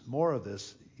experience more of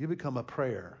this, you become a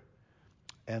prayer.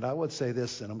 And I would say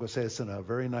this, and I'm going to say this in a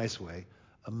very nice way,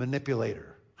 a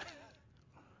manipulator.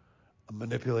 A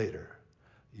manipulator.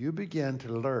 You begin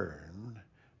to learn,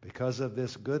 because of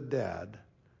this good dad,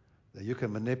 that you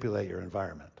can manipulate your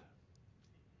environment.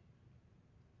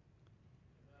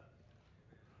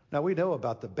 Now, we know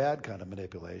about the bad kind of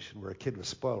manipulation, where a kid was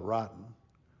spoiled rotten.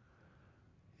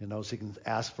 So he can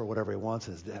ask for whatever he wants,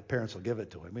 and his parents will give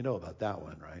it to him. We know about that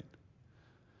one, right?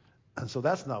 And so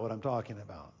that's not what I'm talking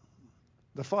about.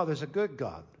 The Father's a good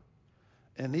God.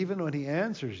 And even when he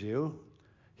answers you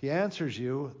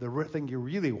the thing you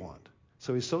really want.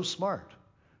 So he's so smart.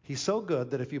 He's so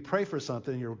good that if you pray for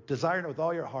something and you're desiring it with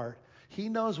all your heart, he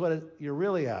knows what you're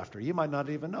really after. You might not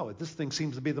even know it. This thing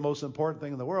seems to be the most important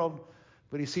thing in the world,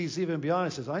 but he sees even beyond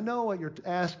it. He says, I know what you're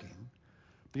asking,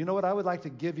 but you know what? I would like to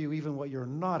give you even what you're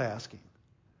not asking,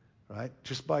 right?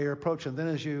 Just by your approach. And then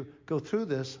as you go through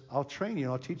this, I'll train you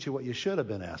and I'll teach you what you should have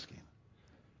been asking.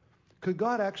 Could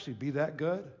God actually be that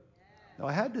good? Now,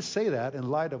 I had to say that in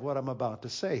light of what I'm about to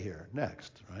say here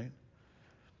next, right?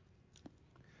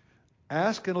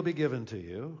 Ask and it'll be given to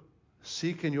you.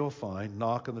 Seek and you'll find.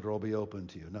 Knock and the door will be open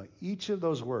to you. Now, each of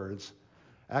those words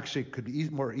actually could be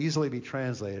more easily be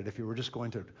translated. If you were just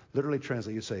going to literally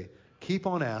translate, you say, keep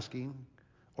on asking,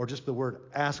 or just the word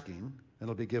asking, and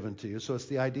it'll be given to you. So it's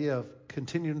the idea of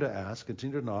continuing to ask,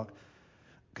 continue to knock,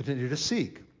 continue to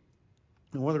seek.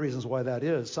 And one of the reasons why that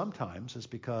is sometimes is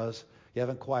because you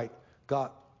haven't quite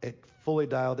got it fully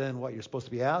dialed in what you're supposed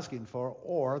to be asking for,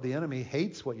 or the enemy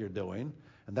hates what you're doing,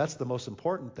 and that's the most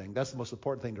important thing. That's the most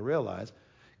important thing to realize,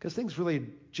 because things really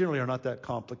generally are not that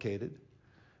complicated,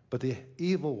 but the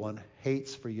evil one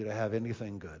hates for you to have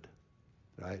anything good,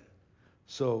 right?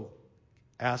 So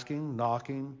asking,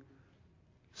 knocking,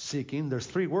 seeking, there's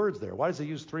 3 words there. Why does he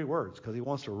use 3 words? Because he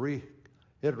wants to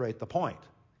reiterate the point.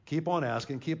 Keep on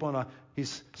asking, keep on.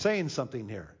 He's saying something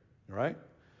here, right?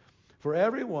 For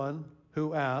everyone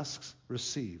who asks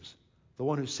receives. The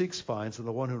one who seeks finds, and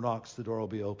the one who knocks, the door will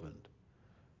be opened.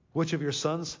 Which of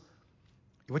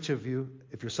you,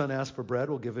 if your son asks for bread,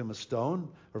 will give him a stone?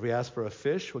 Or if he asks for a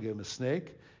fish, will give him a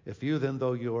snake? If you then,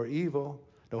 though you are evil,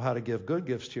 know how to give good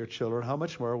gifts to your children, how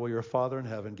much more will your Father in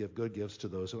heaven give good gifts to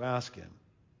those who ask him?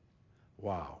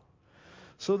 Wow.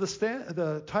 So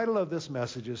the title of this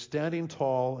message is Standing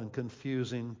Tall in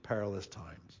Confusing Perilous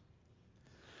Times.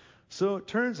 So it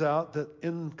turns out that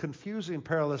in confusing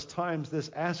perilous times, this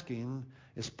asking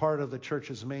is part of the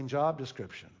church's main job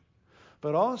description.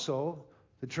 But also,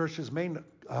 the church's main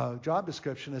job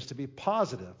description is to be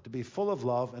positive, to be full of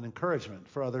love and encouragement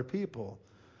for other people,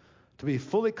 to be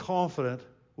fully confident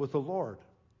with the Lord.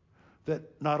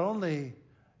 that not only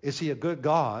is he a good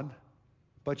God,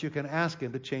 but you can ask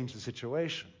him to change the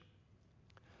situation.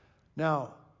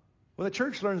 Now, when the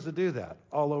church learns to do that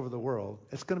all over the world,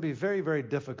 it's going to be very, very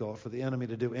difficult for the enemy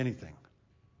to do anything,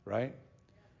 right?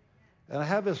 And I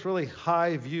have this really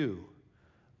high view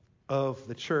of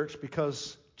the church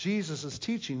because Jesus'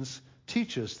 teachings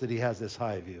teach us that he has this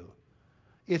high view.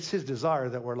 It's his desire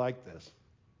that we're like this.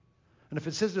 And if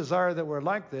it's his desire that we're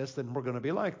like this, then we're going to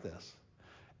be like this.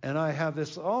 And I have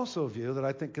this also view that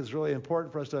I think is really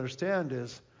important for us to understand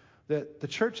is that the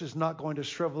church is not going to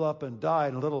shrivel up and die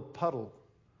in a little puddle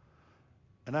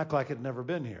and act like it had never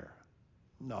been here.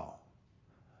 No.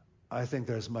 I think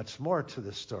there's much more to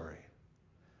this story.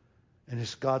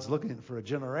 And God's looking for a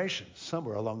generation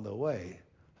somewhere along the way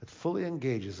that fully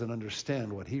engages and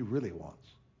understands what he really wants,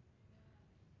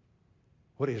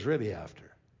 what he's really after.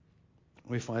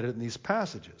 We find it in these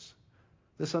passages.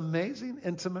 This amazing,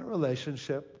 intimate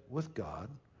relationship with God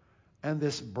and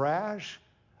this brash,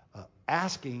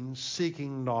 asking,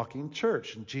 seeking, knocking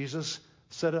church. And Jesus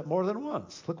said it more than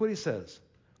once. Look what he says.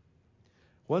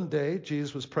 One day,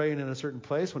 Jesus was praying in a certain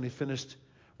place. When he finished,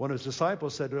 one of his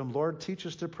disciples said to him, Lord, teach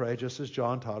us to pray just as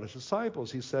John taught his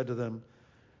disciples. He said to them,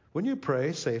 when you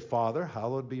pray, say, Father,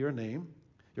 hallowed be your name.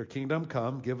 Your kingdom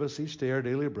come. Give us each day our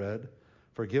daily bread.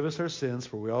 Forgive us our sins,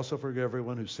 for we also forgive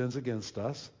everyone who sins against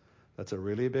us. That's a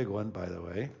really big one, by the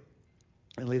way.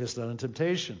 And lead us not into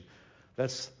temptation.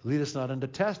 That's lead us not into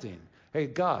testing. Hey,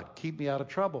 God, keep me out of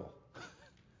trouble.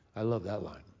 I love that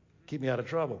line. Keep me out of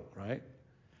trouble, right?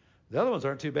 The other ones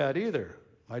aren't too bad either.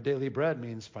 My daily bread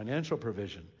means financial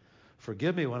provision.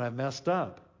 Forgive me when I've messed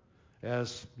up.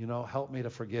 As, help me to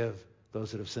forgive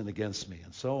those that have sinned against me,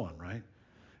 and so on, right?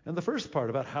 And the first part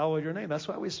about hallowed your name, that's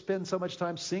why we spend so much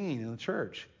time singing in the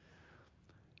church.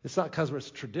 It's not because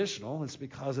it's traditional, it's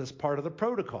because it's part of the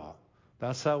protocol.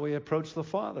 That's how we approach the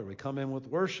Father. We come in with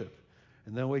worship,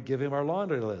 and then we give him our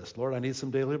laundry list. Lord, I need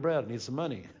some daily bread. I need some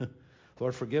money.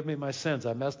 Lord, forgive me my sins.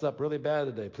 I messed up really bad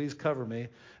today. Please cover me.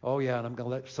 Oh, yeah, and I'm going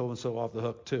to let so-and-so off the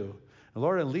hook too. And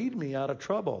Lord, and lead me out of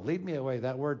trouble. Lead me away.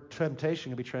 That word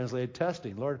temptation can be translated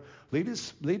testing. Lord,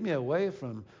 lead me away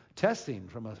from testing,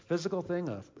 from a physical thing,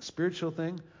 a spiritual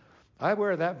thing. I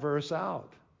wear that verse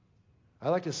out. I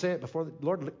like to say it before,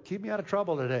 Lord, keep me out of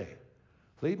trouble today.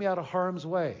 Lead me out of harm's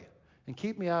way. And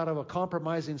keep me out of a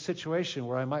compromising situation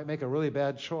where I might make a really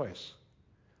bad choice.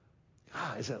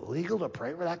 God, is it legal to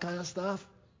pray for that kind of stuff?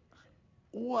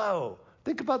 Whoa.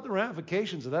 Think about the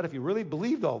ramifications of that if you really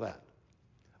believed all that.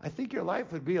 I think your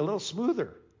life would be a little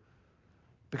smoother.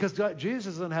 Because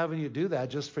Jesus isn't having you do that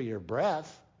just for your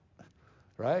breath,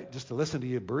 right? Just to listen to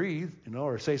you breathe,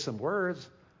 or say some words.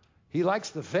 He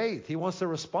likes the faith. He wants to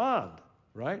respond,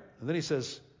 right? And then he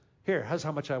says, here, here's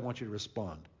how much I want you to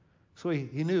respond. So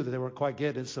he knew that they weren't quite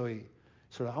getting it, so he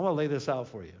sort of, I want to lay this out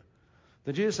for you.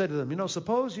 Then Jesus said to them,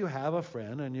 suppose you have a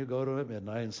friend and you go to him at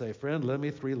midnight and say, friend, lend me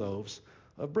 3 loaves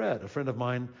of bread. A friend of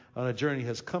mine on a journey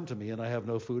has come to me and I have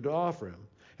no food to offer him.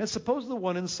 And suppose the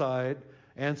one inside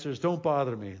answers, don't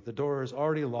bother me. The door is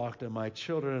already locked and my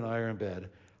children and I are in bed.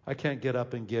 I can't get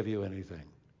up and give you anything.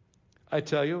 I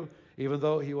tell you, even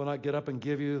though he will not get up and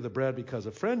give you the bread because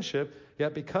of friendship,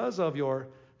 yet because of your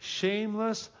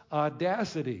shameless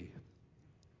audacity,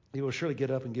 he will surely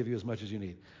get up and give you as much as you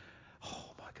need.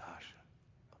 Oh my gosh.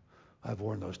 I've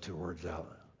worn those 2 words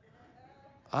out.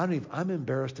 I'm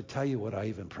embarrassed to tell you what I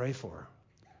even pray for.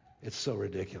 It's so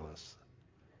ridiculous.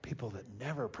 People that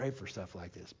never pray for stuff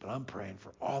like this, but I'm praying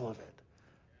for all of it.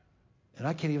 And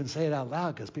I can't even say it out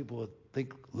loud because people would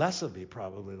think less of me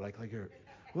probably. Like you're,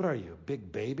 what are you, a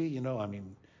big baby?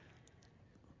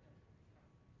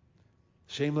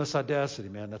 Shameless audacity,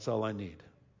 man. That's all I need.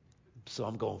 So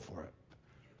I'm going for it.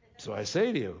 So I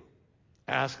say to you,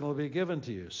 ask and it will be given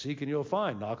to you. Seek and you'll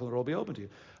find. Knock and the door will be open to you.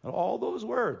 And all those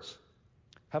words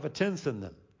have a tense in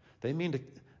them. They mean to,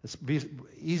 it's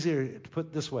easier to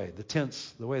put this way, the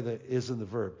tense, the way that is in the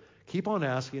verb. Keep on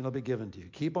asking and it'll be given to you.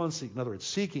 Keep on seeking. In other words,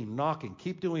 seeking, knocking,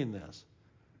 keep doing this,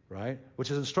 right? Which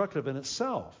is instructive in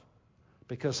itself.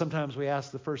 Because sometimes we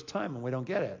ask the first time and we don't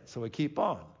get it. So we keep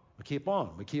on. We keep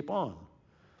on. We keep on.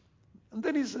 And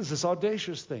then he says this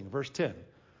audacious thing, verse 10.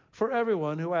 For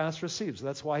everyone who asks receives.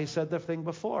 That's why he said the thing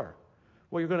before.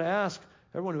 Well, you're going to ask,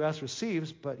 everyone who asks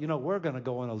receives, but we're going to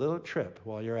go on a little trip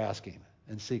while you're asking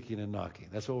and seeking and knocking.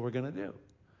 That's what we're going to do.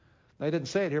 Now, he didn't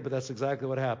say it here, but that's exactly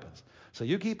what happens. So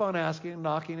you keep on asking,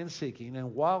 knocking, and seeking,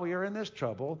 and while we are in this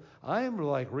trouble, I am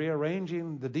like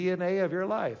rearranging the DNA of your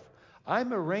life.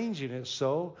 I'm arranging it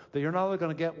so that you're not only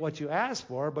going to get what you asked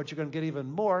for, but you're going to get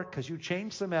even more because you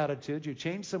changed some attitudes, you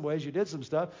changed some ways, you did some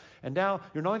stuff, and now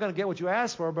you're not only going to get what you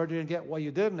asked for, but you're going to get what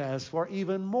you didn't ask for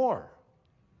even more.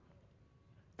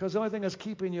 Because the only thing that's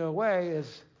keeping you away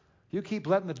is you keep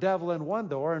letting the devil in one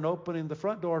door and opening the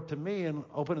front door to me and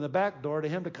opening the back door to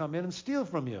him to come in and steal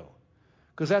from you.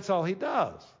 Because that's all he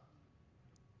does.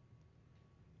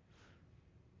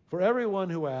 For everyone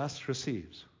who asks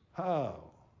receives. Oh,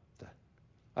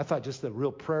 I thought just the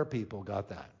real prayer people got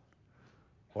that.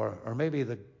 Or maybe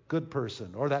the good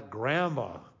person, or that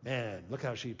grandma. Man, look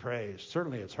how she prays.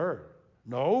 Certainly it's her.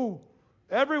 No,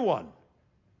 everyone.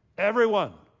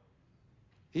 Everyone.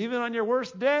 Even on your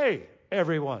worst day,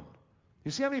 everyone.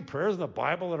 You see how many prayers in the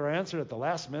Bible that are answered at the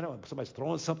last minute when somebody's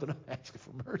throwing something up asking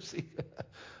for mercy?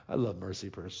 I love mercy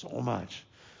prayers so much.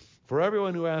 For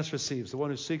everyone who asks receives, the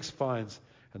one who seeks finds,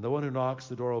 and the one who knocks,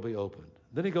 the door will be opened.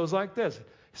 Then he goes like this.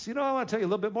 So, I want to tell you a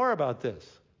little bit more about this.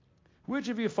 Which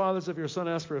of you fathers, if your son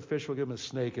asks for a fish, will give him a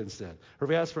snake instead? Or if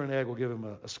he asks for an egg, will give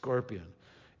him a scorpion?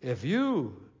 If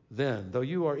you then, though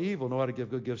you are evil, know how to give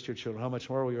good gifts to your children, how much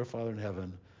more will your Father in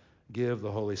heaven give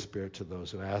the Holy Spirit to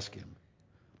those who ask him?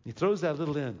 He throws that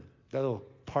little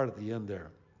part at the end there.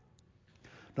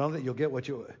 Not only that you'll get what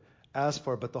you ask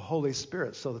for, but the Holy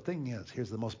Spirit. So the thing is, here's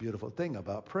the most beautiful thing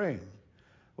about praying.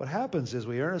 What happens is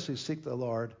we earnestly seek the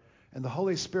Lord, and the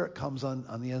Holy Spirit comes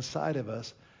on the inside of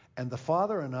us, and the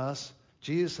Father in us,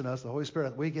 Jesus in us, the Holy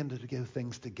Spirit, we begin to do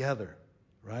things together,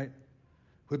 right?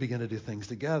 We begin to do things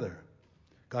together.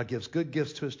 God gives good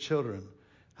gifts to his children.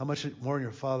 How much more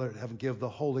your Father in heaven give the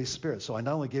Holy Spirit? So I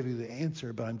not only give you the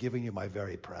answer, but I'm giving you my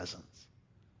very presence.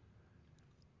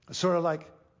 It's sort of like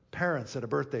parents at a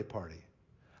birthday party.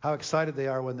 How excited they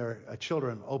are when their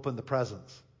children open the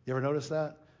presents. You ever notice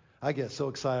that? I get so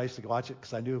excited. I used to watch it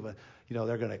because I knew,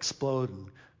 they're going to explode.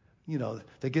 And,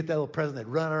 they get that little present. They'd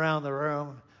run around the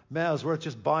room. Man, it was worth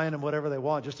just buying them whatever they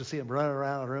want just to see them run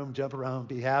around the room, jump around,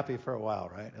 be happy for a while,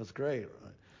 right? It was great.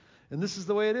 Right? And this is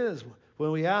the way it is.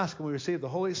 When we ask and we receive, the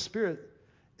Holy Spirit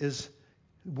is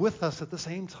with us at the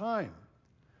same time.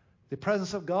 The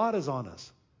presence of God is on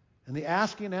us. And the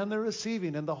asking and the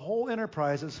receiving and the whole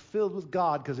enterprise is filled with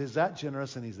God because he's that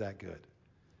generous and he's that good.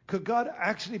 Could God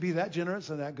actually be that generous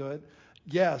and that good?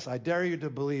 Yes, I dare you to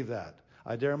believe that.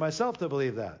 I dare myself to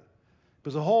believe that.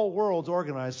 Because the whole world's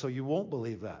organized so you won't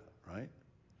believe that, right?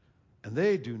 And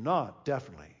they do not,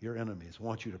 definitely, your enemies,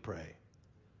 want you to pray.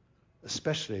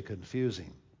 Especially at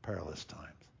confusing, perilous times.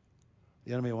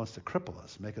 The enemy wants to cripple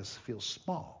us, make us feel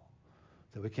small,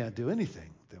 that we can't do anything,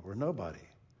 that we're nobody.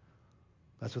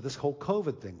 That's what this whole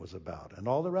COVID thing was about, and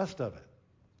all the rest of it.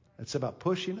 It's about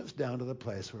pushing us down to the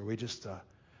place where we just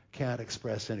can't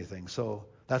express anything. So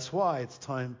that's why it's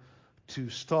time to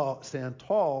stand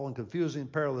tall in confusing,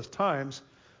 perilous times,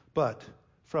 but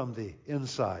from the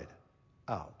inside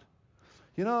out.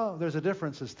 There's a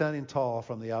difference in standing tall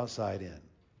from the outside in,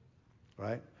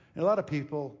 right? And a lot of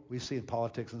people we see in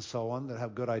politics and so on that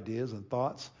have good ideas and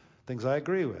thoughts, things I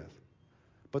agree with.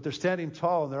 But they're standing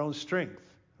tall in their own strength,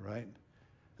 right?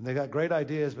 And they got great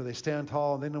ideas, but they stand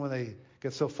tall, and then when they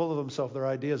get so full of themselves, their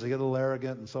ideas, they get a little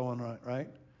arrogant and so on, right?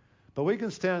 But we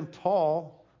can stand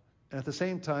tall and at the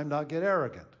same time not get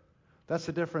arrogant. That's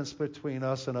the difference between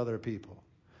us and other people.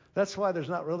 That's why there's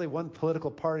not really one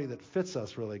political party that fits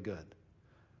us really good.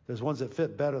 There's ones that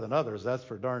fit better than others, that's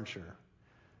for darn sure.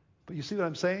 But you see what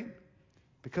I'm saying?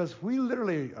 Because we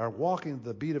literally are walking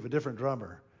the beat of a different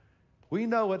drummer. We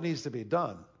know what needs to be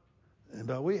done.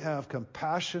 But we have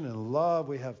compassion and love.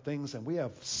 We have things, and we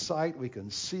have sight. We can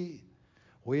see.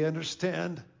 We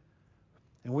understand.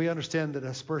 And we understand that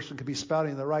this person could be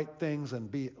spouting the right things and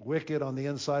be wicked on the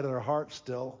inside of their heart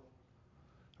still.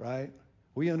 Right?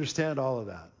 We understand all of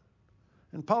that.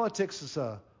 And politics is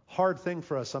a hard thing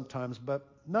for us sometimes, but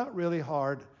not really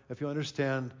hard if you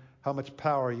understand how much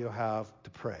power you have to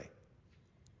pray.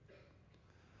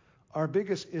 Our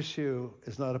biggest issue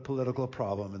is not a political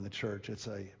problem in the church. It's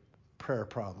a prayer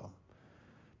problem.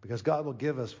 Because God will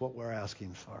give us what we're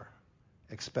asking for,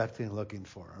 expecting and looking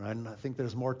for. And I think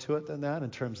there's more to it than that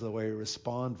in terms of the way we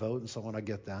respond, vote, and so on. I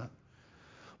get that.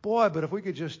 Boy, but if we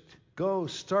could just go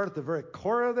start at the very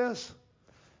core of this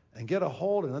and get a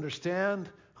hold and understand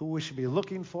who we should be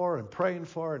looking for and praying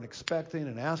for and expecting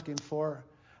and asking for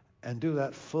and do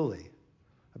that fully,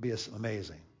 it'd be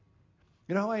amazing.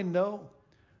 You know how I know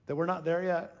that we're not there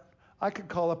yet? I could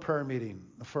call a prayer meeting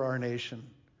for our nation.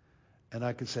 And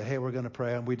I could say, hey, we're going to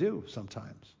pray, and we do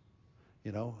sometimes.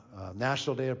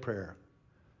 National Day of Prayer.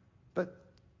 But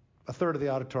a third of the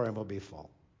auditorium will be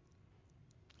full.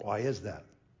 Why is that?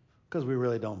 Because we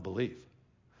really don't believe.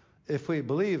 If we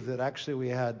believe that actually we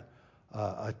had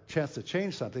a chance to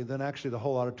change something, then actually the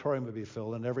whole auditorium would be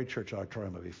filled, and every church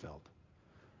auditorium would be filled.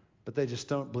 But they just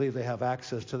don't believe they have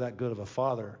access to that good of a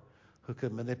Father who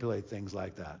could manipulate things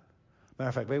like that. Matter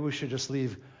of fact, maybe we should just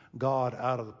leave God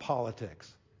out of the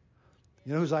politics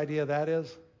You know whose idea that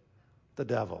is? The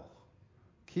devil.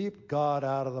 Keep God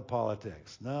out of the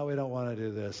politics. No, we don't want to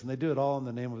do this. And they do it all in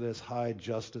the name of this high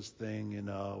justice thing,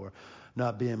 or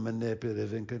not being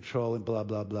manipulative and controlling, blah,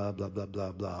 blah, blah, blah, blah,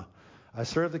 blah, blah. I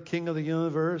serve the King of the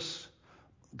universe.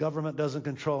 Government doesn't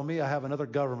control me. I have another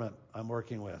government I'm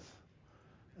working with.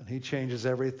 And he changes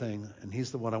everything, and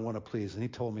he's the one I want to please. And he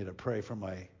told me to pray for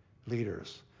my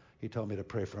leaders. He told me to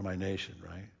pray for my nation,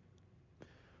 right?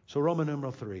 So Roman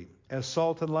numeral 3. As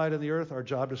salt and light in the earth, our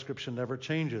job description never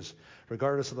changes,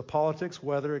 regardless of the politics,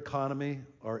 weather, economy,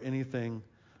 or anything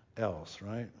else,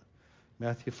 right?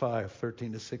 Matthew 5,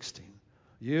 13 to 16.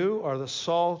 You are the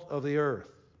salt of the earth.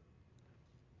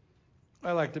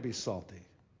 I like to be salty.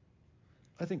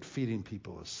 I think feeding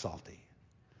people is salty.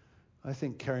 I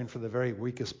think caring for the very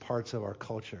weakest parts of our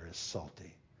culture is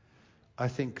salty. I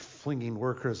think flinging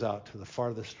workers out to the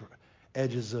farthest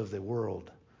edges of the world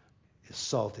is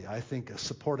salty. I think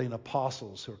supporting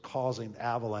apostles who are causing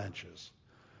avalanches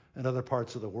in other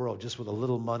parts of the world just with a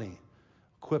little money,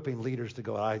 equipping leaders to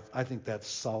go, I think that's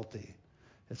salty.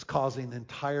 It's causing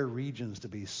entire regions to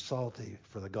be salty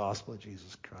for the gospel of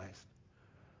Jesus Christ.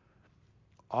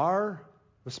 Our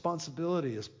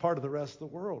responsibility is part of the rest of the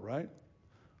world, right?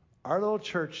 Our little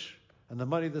church and the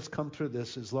money that's come through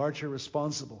this is largely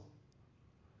responsible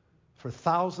for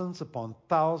thousands upon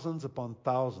thousands upon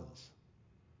thousands.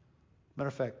 Matter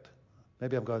of fact,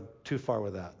 maybe I'm going too far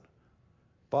with that.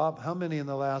 Bob, how many in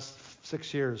the last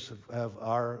 6 years have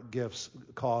our gifts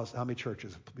caused, how many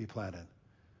churches to be planted?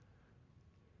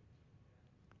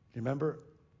 You remember?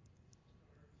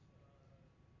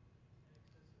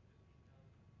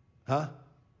 Huh?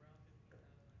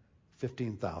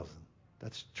 15,000.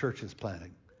 That's churches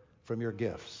planting from your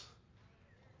gifts.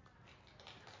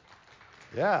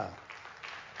 Yeah.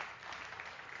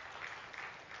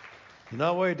 You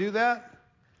know why we do that?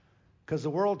 Because the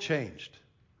world changed.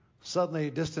 Suddenly,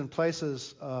 distant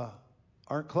places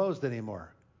aren't closed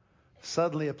anymore.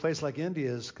 Suddenly, a place like India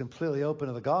is completely open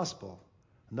to the gospel.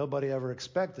 Nobody ever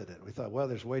expected it. We thought, well,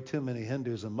 there's way too many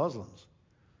Hindus and Muslims.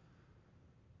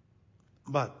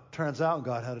 But turns out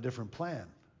God had a different plan.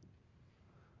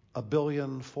 1.4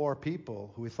 billion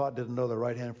people who we thought didn't know their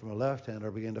right hand from their left hand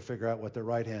are beginning to figure out what their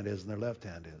right hand is and their left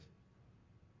hand is.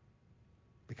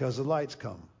 Because the light's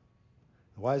come.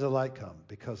 Why does the light come?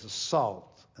 Because the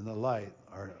salt and the light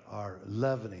are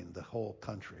leavening the whole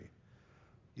country.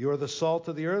 You are the salt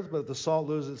of the earth, but if the salt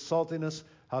loses its saltiness,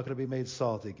 how can it be made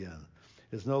salty again?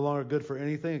 It is no longer good for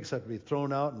anything except to be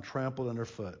thrown out and trampled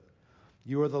underfoot.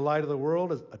 You are the light of the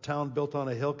world. A town built on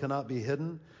a hill cannot be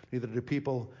hidden. Neither do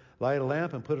people light a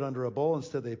lamp and put it under a bowl.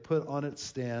 Instead, they put it on its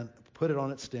stand,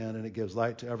 and it gives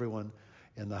light to everyone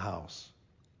in the house.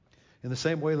 In the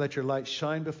same way, let your light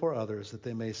shine before others, that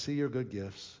they may see your good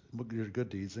gifts, your good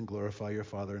deeds, and glorify your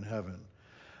Father in heaven.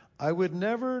 I would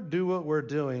never do what we're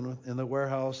doing in the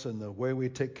warehouse and the way we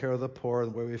take care of the poor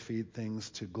and the way we feed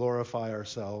things to glorify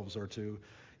ourselves or to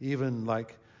even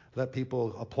let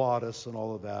people applaud us and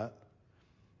all of that.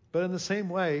 But in the same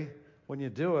way, when you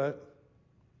do it,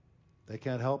 they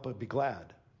can't help but be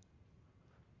glad.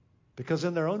 Because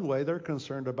in their own way, they're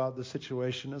concerned about the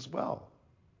situation as well.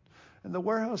 And the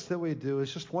warehouse that we do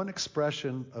is just one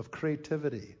expression of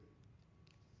creativity.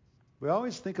 We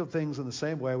always think of things in the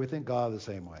same way. We think God the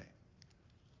same way.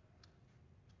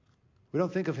 We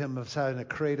don't think of him as having a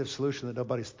creative solution that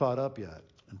nobody's thought up yet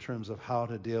in terms of how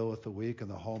to deal with the weak and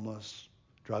the homeless,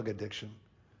 drug addiction,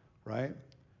 right?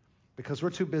 Because we're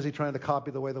too busy trying to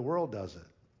copy the way the world does it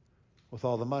with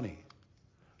all the money.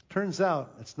 Turns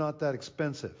out it's not that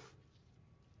expensive.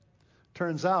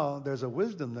 Turns out there's a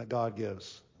wisdom that God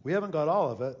gives. We haven't got all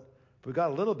of it, but we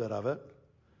got a little bit of it.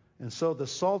 And so the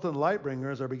salt and light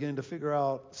bringers are beginning to figure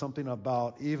out something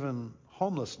about even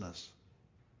homelessness,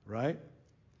 right?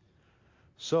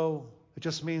 So it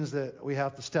just means that we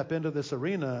have to step into this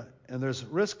arena and there's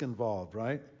risk involved,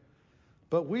 right?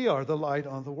 But we are the light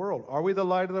on the world. Are we the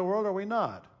light of the world or are we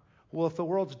not? Well, if the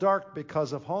world's dark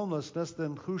because of homelessness,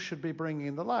 then who should be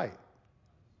bringing the light?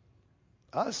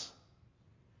 Us?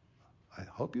 I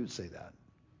hope you'd say that.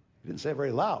 You didn't say it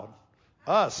very loud.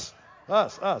 Us,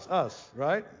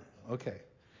 right? Okay.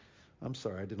 I'm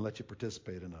sorry, I didn't let you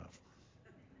participate enough.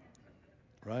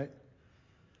 Right?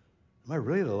 Am I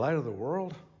really the light of the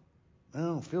world? I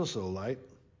don't feel so light.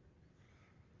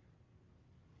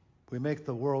 We make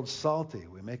the world salty.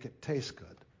 We make it taste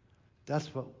good.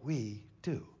 That's what we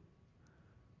do.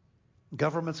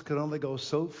 Governments could only go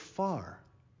so far.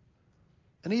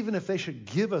 And even if they should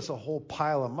give us a whole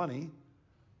pile of money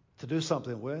to do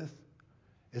something with,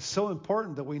 it's so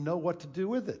important that we know what to do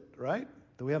with it, right?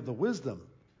 That we have the wisdom.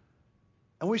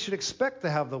 And we should expect to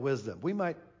have the wisdom. We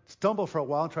might stumble for a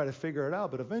while and try to figure it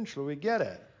out, but eventually we get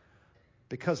it.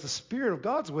 Because the Spirit of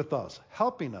God's with us,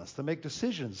 helping us to make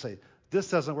decisions, say, this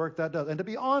doesn't work, that does. And to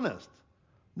be honest,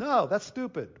 no, that's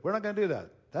stupid. We're not going to do that.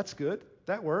 That's good.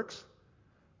 That works.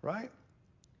 Right?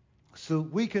 So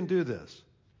we can do this.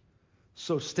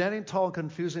 So standing tall in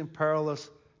confusing, perilous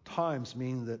times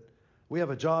mean that we have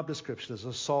a job description as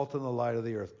a salt and the light of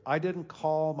the earth. I didn't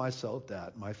call myself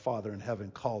that. My Father in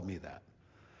heaven called me that.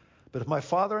 But if my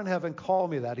Father in heaven called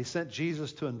me that, he sent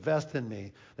Jesus to invest in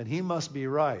me, then he must be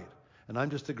right. And I'm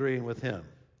just agreeing with him.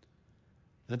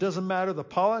 And it doesn't matter the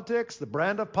politics, the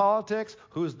brand of politics,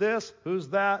 who's this, who's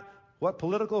that, what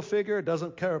political figure. It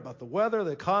doesn't care about the weather,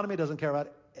 the economy, doesn't care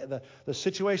about the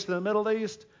situation in the Middle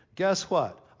East. Guess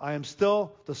what? I am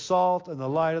still the salt and the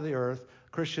light of the earth.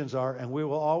 Christians are, and we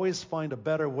will always find a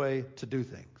better way to do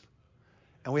things.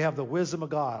 And we have the wisdom of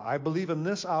God. I believe in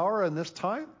this hour and this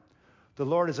time, the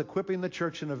Lord is equipping the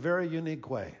church in a very unique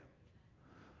way.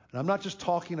 And I'm not just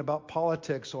talking about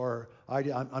politics or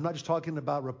idea. I'm not just talking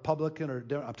about Republican or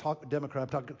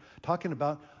Democrat. I'm talking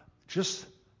about just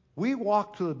we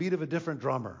walk to the beat of a different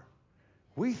drummer.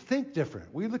 We think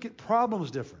different. We look at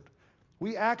problems different.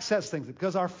 We access things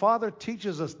because our Father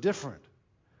teaches us different.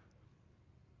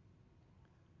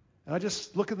 And I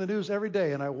just look in the news every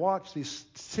day and I watch these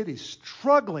cities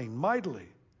struggling mightily,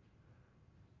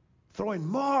 throwing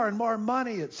more and more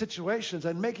money at situations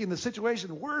and making the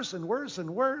situation worse and worse and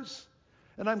worse.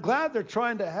 And I'm glad they're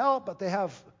trying to help, but they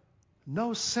have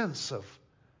no sense of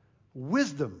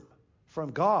wisdom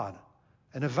from God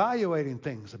and evaluating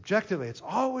things objectively. It's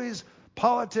always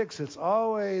politics. It's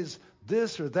always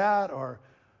this or that or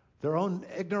their own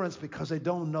ignorance because they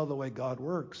don't know the way God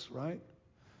works, right?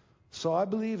 So I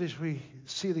believe as we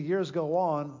see the years go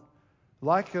on,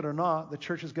 like it or not, the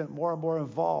church is getting more and more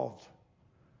involved.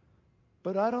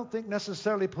 But I don't think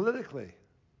necessarily politically.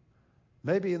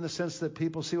 Maybe in the sense that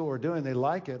people see what we're doing, they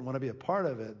like it and want to be a part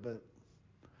of it. But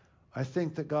I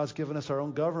think that God's given us our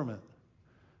own government.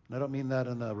 And I don't mean that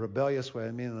in a rebellious way.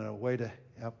 I mean in a way to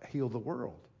heal the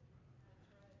world.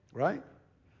 Right?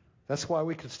 That's why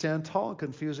we can stand tall in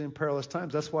confusing and perilous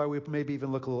times. That's why we maybe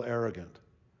even look a little arrogant.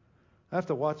 I have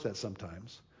to watch that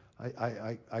sometimes.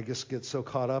 I just get so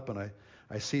caught up and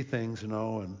I see things,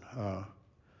 and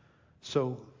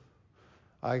so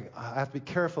I have to be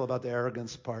careful about the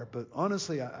arrogance part. But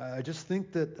honestly, I just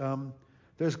think that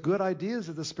there's good ideas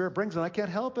that the Spirit brings, and I can't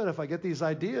help it if I get these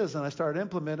ideas and I start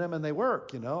implementing them and they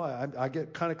work. I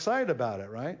get kind of excited about it,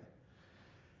 right?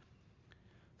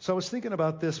 So I was thinking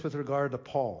about this with regard to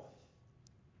Paul.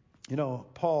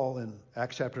 Paul in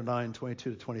Acts chapter 9,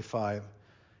 22 to 25,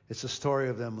 it's a story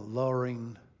of them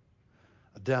lowering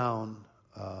down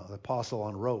the apostle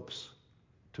on ropes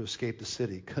to escape the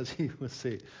city because he was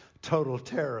a total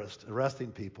terrorist,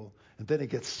 arresting people, and then he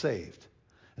gets saved.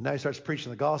 And now he starts preaching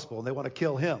the gospel, and they want to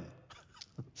kill him.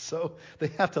 So they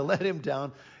have to let him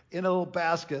down in a little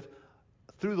basket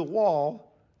through the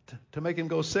wall to make him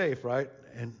go safe, right?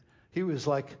 And he was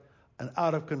like an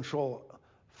out-of-control,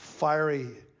 fiery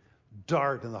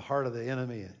dart in the heart of the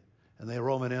enemy and the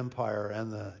Roman Empire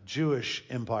and the Jewish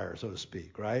empire, so to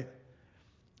speak, right?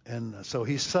 And so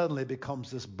he suddenly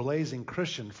becomes this blazing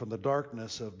Christian from the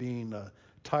darkness of being a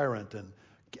tyrant and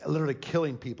literally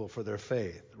killing people for their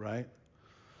faith, right?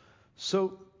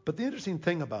 So, but the interesting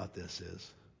thing about this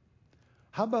is,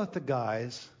 how about the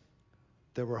guys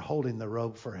that were holding the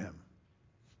rope for him?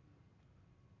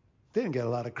 They didn't get a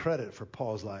lot of credit for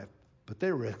Paul's life, but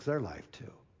they risked their life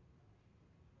too,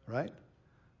 right?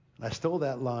 And I stole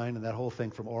that line and that whole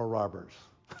thing from Oral Roberts.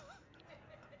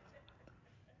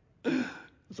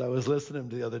 So I was listening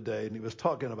to him the other day, and he was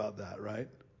talking about that, right?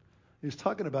 He was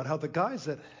talking about how the guys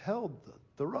that held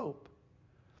the rope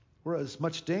were as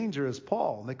much danger as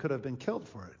Paul, and they could have been killed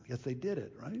for it, yet they did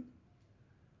it, right?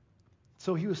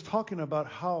 So he was talking about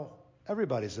how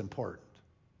everybody's important.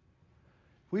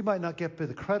 We might not get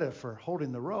the credit for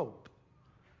holding the rope.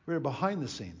 We're behind the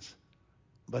scenes,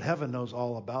 but heaven knows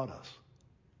all about us,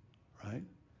 right?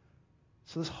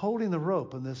 So this holding the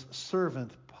rope and this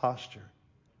servant posture,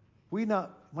 we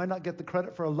might not get the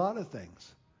credit for a lot of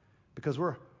things because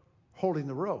we're holding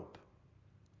the rope.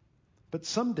 But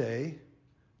someday,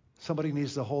 somebody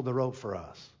needs to hold the rope for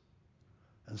us.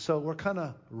 And so we're kind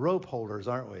of rope holders,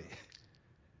 aren't we?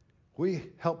 We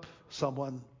help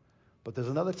someone, but there's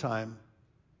another time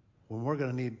when we're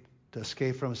going to need to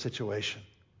escape from a situation,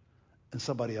 and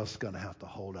somebody else is going to have to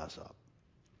hold us up,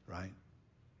 right?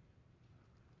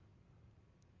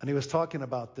 And he was talking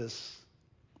about this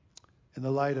in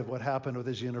the light of what happened with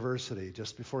his university.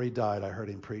 Just before he died, I heard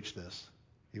him preach this.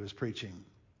 He was preaching.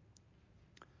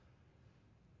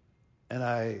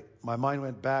 And my mind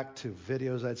went back to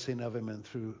videos I'd seen of him, and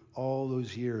through all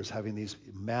those years having these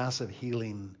massive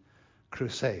healing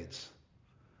crusades,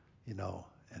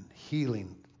 and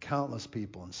healing countless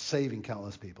people and saving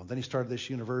countless people. And then he started this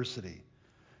university.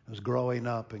 It was growing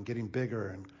up and getting bigger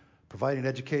and providing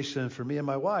education for me and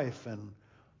my wife and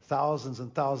thousands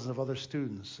and thousands of other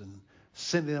students and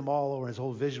sending them all over. His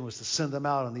whole vision was to send them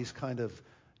out on these kind of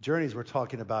journeys we're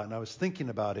talking about. And I was thinking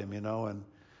about him, and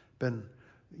been,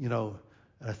 and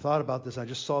I thought about this. I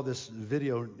just saw this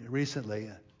video recently.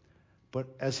 But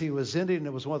as he was ending,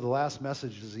 it was one of the last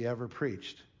messages he ever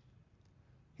preached.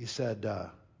 He said,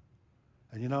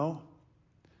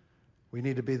 we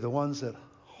need to be the ones that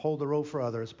hold the rope for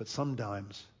others, but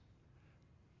sometimes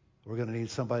we're going to need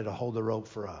somebody to hold the rope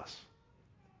for us.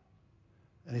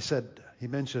 And he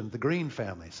mentioned the Green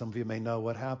family. Some of you may know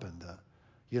what happened. The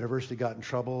university got in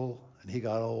trouble, and he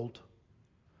got old.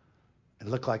 It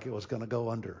looked like it was going to go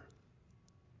under.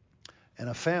 And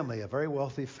a family, a very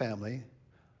wealthy family,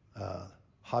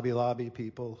 Hobby Lobby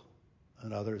people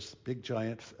and others, big,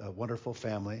 giant, wonderful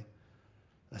family.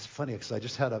 That's funny because I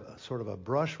just had a sort of a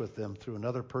brush with them through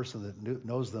another person that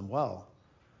knows them well.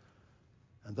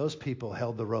 And those people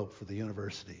held the rope for the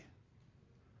university,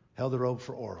 held the rope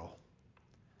for oral,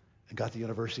 and got the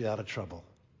university out of trouble.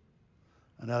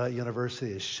 And now that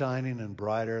university is shining and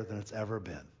brighter than it's ever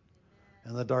been.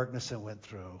 And the darkness it went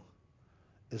through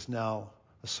is now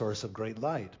a source of great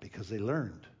light because they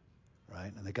learned,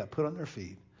 right? And they got put on their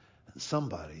feet, and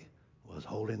somebody was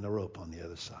holding the rope on the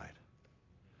other side.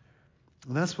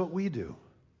 And that's what we do.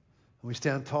 When we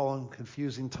stand tall in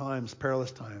confusing times,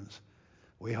 perilous times,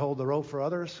 we hold the rope for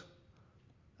others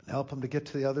and help them to get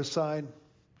to the other side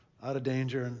out of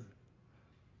danger.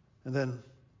 And then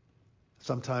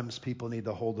sometimes people need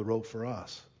to hold the rope for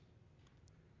us.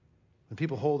 When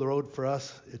people hold the rope for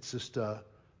us, it's just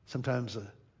sometimes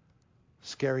a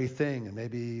scary thing and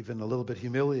maybe even a little bit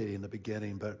humiliating in the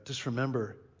beginning. But just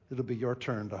remember, it'll be your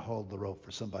turn to hold the rope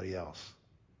for somebody else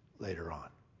later on.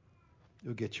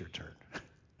 You'll get your turn.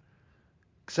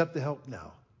 Accept the help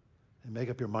now and make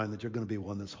up your mind that you're going to be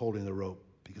one that's holding the rope,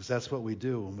 because that's what we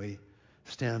do when we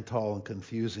stand tall in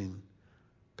confusing,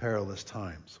 perilous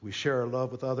times. We share our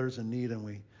love with others in need,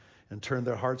 and in turn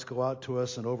their hearts go out to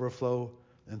us and overflow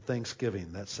in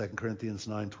thanksgiving. That's 2 Corinthians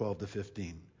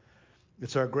 9:12-15.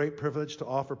 It's our great privilege to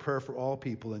offer prayer for all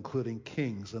people, including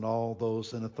kings and all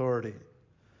those in authority.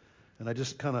 And I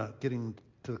just kind of getting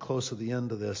to the close of the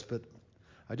end of this, but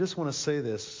I just want to say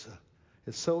this.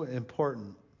 It's so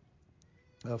important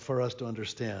for us to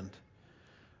understand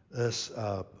this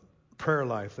prayer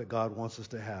life that God wants us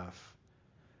to have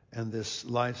and this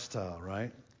lifestyle,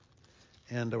 right?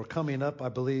 And we're coming up, I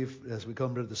believe, as we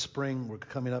come to the spring, we're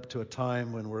coming up to a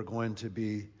time when we're going to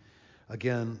be,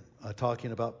 again,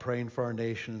 talking about praying for our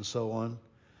nation and so on.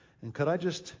 And could I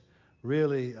just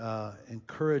really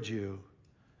encourage you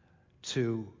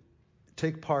to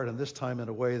take part in this time in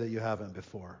a way that you haven't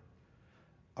before.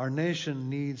 Our nation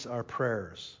needs our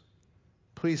prayers.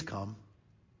 Please come.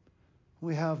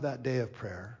 We have that day of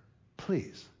prayer.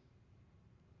 Please.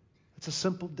 It's a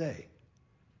simple day.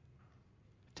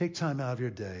 Take time out of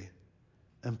your day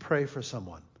and pray for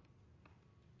someone.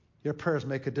 Your prayers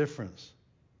make a difference.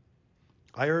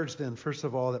 I urge then, first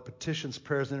of all, that petitions,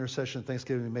 prayers, intercession, and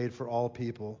thanksgiving be made for all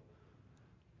people.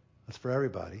 That's for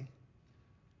everybody.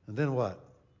 And then what?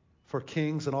 For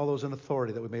kings and all those in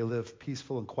authority, that we may live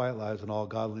peaceful and quiet lives in all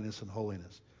godliness and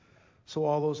holiness. So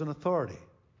all those in authority,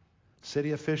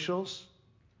 city officials,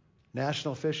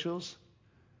 national officials,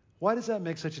 why does that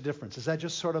make such a difference? Is that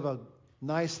just sort of a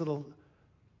nice little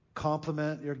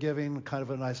compliment you're giving, kind of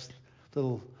a nice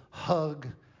little hug,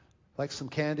 like some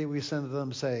candy we send to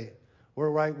them, say, we're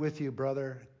right with you,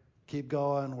 brother. Keep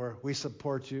going. We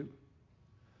support you.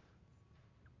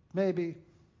 Maybe.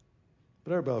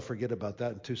 But everybody will forget about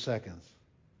that in 2 seconds.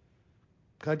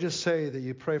 Can I just say that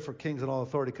you pray for kings and all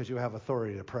authority because you have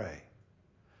authority to pray?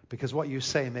 Because what you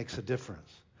say makes a difference.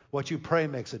 What you pray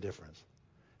makes a difference.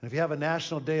 And if you have a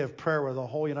national day of prayer where the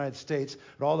whole United States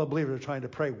and all the believers are trying to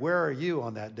pray, where are you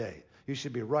on that day? You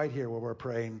should be right here where we're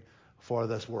praying for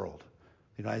this world,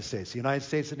 the United States. The United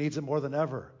States that needs it more than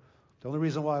ever. The only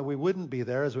reason why we wouldn't be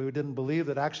there is we didn't believe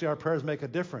that actually our prayers make a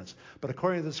difference. But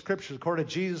according to the Scriptures, according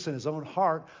to Jesus in his own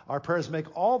heart, our prayers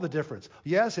make all the difference.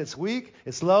 Yes, it's weak,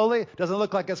 it's lowly, doesn't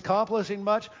look like it's accomplishing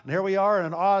much. And here we are in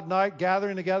an odd night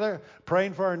gathering together,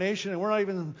 praying for our nation, and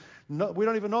we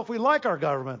don't even know if we like our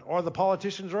government or the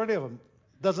politicians or any of them.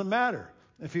 Doesn't matter.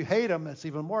 If you hate them, it's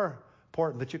even more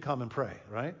important that you come and pray,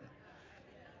 right?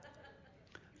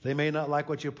 They may not like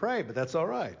what you pray, but that's all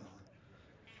right.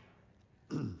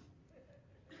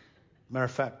 Matter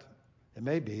of fact, It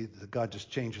may be that God just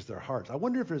changes their hearts. I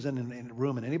wonder if there's any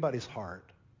room in anybody's heart,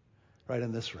 right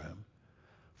in this room,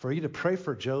 for you to pray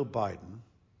for Joe Biden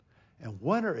and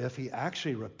wonder if he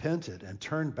actually repented and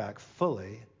turned back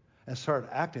fully and started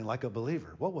acting like a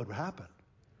believer. What would happen?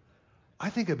 I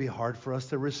think it'd be hard for us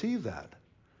to receive that.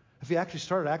 If he actually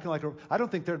started acting like I don't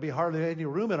think there'd be hardly any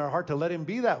room in our heart to let him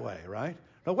be that way, right?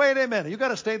 Now, wait a minute. You got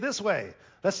to stay this way.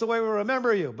 That's the way we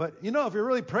remember you. But, if you're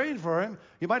really praying for him,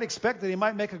 you might expect that he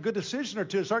might make a good decision or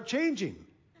two to start changing.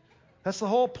 That's the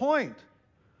whole point.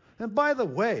 And by the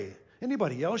way,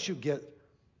 anybody else you get,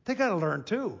 they got to learn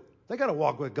too. They got to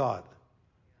walk with God,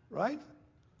 right?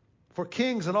 For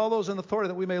kings and all those in authority,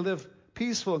 that we may live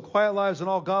peaceful and quiet lives in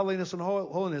all godliness and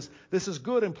holiness. This is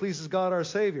good and pleases God our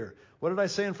Savior. What did I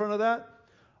say in front of that?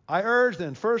 I urge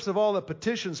then, first of all, that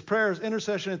petitions, prayers,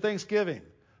 intercession, and thanksgiving.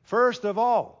 First of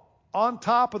all, on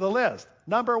top of the list,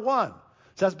 number one.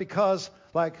 So that's because,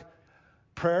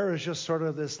 prayer is just sort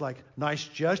of this, nice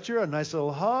gesture, a nice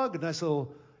little hug, a nice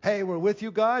little, hey, we're with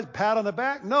you guys, pat on the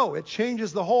back. No, it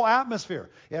changes the whole atmosphere.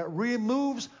 It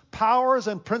removes powers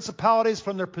and principalities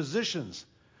from their positions.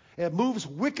 It moves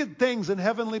wicked things in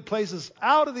heavenly places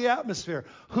out of the atmosphere.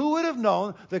 Who would have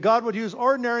known that God would use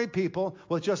ordinary people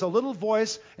with just a little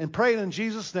voice and praying in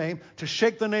Jesus' name to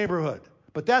shake the neighborhood?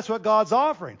 But that's what God's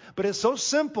offering. But it's so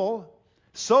simple,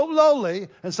 so lowly,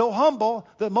 and so humble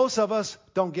that most of us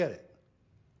don't get it.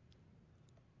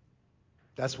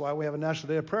 That's why we have a National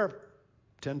Day of Prayer.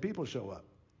 10 people show up.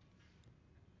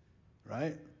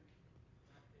 Right?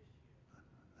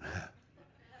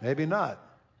 Maybe not.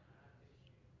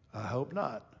 I hope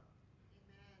not.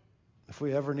 If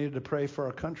we ever needed to pray for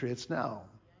our country, it's now.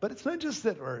 But it's not just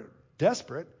that we're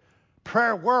desperate.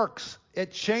 Prayer works.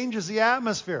 It changes the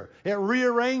atmosphere. It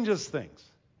rearranges things.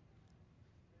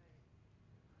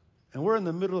 And we're in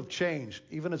the middle of change,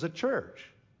 even as a church.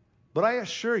 But I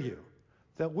assure you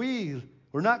that we're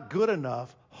not good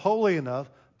enough, holy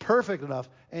enough, perfect enough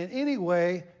in any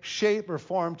way, shape, or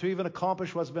form to even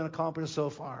accomplish what's been accomplished so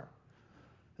far.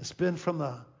 It's been from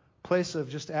the place of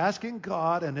just asking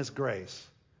God and His grace.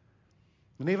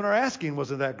 And even our asking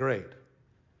wasn't that great.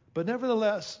 But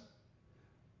nevertheless,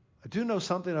 I do know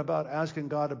something about asking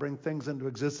God to bring things into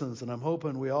existence, and I'm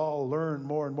hoping we all learn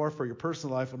more and more for your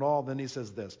personal life and all. Then he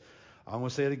says this. I'm going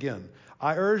to say it again.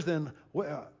 I urge then,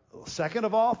 second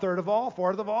of all, third of all,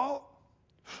 fourth of all,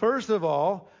 first of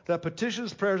all, that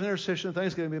petitions, prayers, intercession, and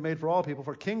thanksgiving be made for all people,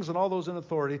 for kings and all those in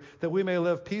authority, that we may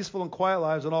live peaceful and quiet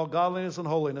lives in all godliness and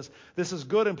holiness. This is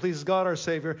good and pleases God our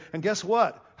Savior. And guess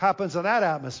what happens in that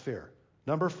atmosphere?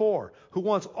 Number 4, who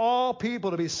wants all people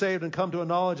to be saved and come to a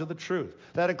knowledge of the truth.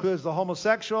 That includes the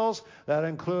homosexuals, that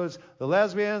includes the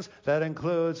lesbians, that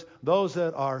includes those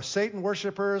that are Satan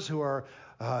worshipers who are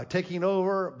taking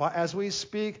over, as we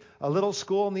speak, a little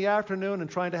school in the afternoon and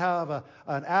trying to have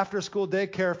an after-school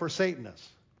daycare for Satanist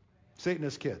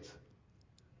kids.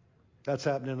 That's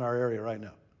happening in our area right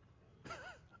now.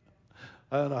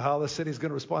 I don't know how the city's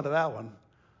going to respond to that one.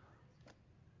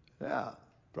 Yeah,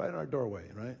 right in our doorway,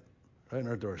 right? Right in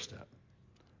our doorstep.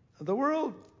 The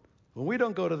world, when we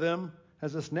don't go to them,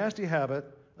 has this nasty habit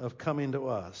of coming to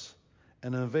us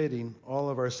and invading all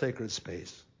of our sacred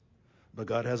space. But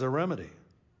God has a remedy.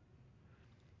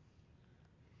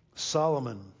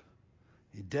 Solomon,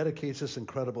 he dedicates this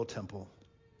incredible temple.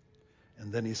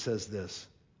 And then he says this.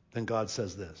 Then God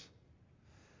says this.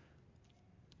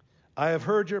 I have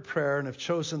heard your prayer and have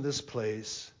chosen this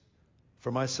place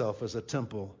for myself as a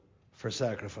temple for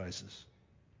sacrifices.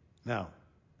 Now,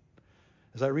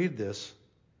 as I read this,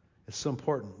 it's so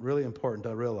important, really important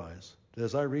to realize that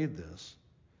as I read this,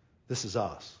 this is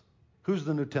us. Who's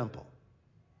the new temple?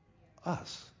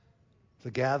 Us.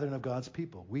 The gathering of God's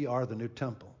people. We are the new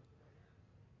temple.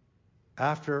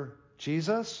 After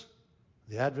Jesus,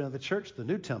 the advent of the church, the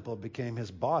new temple became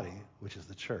his body, which is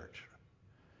the church.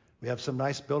 We have some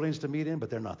nice buildings to meet in,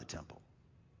 but they're not the temple,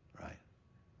 right?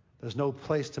 There's no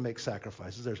place to make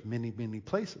sacrifices. There's many, many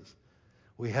places.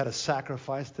 We had a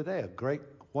sacrifice today, a great,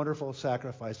 wonderful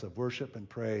sacrifice of worship and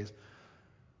praise.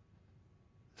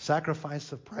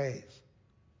 Sacrifice of praise,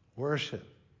 worship,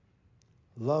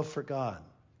 love for God.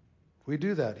 We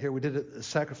do that here. We did a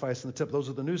sacrifice in the temple. Those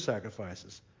are the new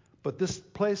sacrifices. But this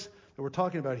place that we're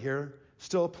talking about here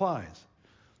still applies.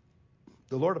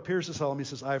 The Lord appears to Solomon. He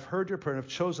says, I have heard your prayer and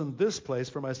have chosen this place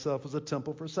for myself as a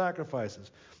temple for sacrifices.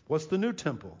 What's the new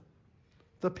temple?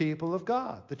 The people of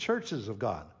God, the churches of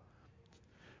God.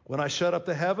 When I shut up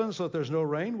the heavens so that there's no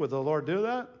rain, would the Lord do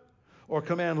that? or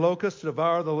command locusts to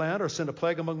devour the land, or send a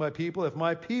plague among my people, if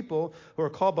my people who are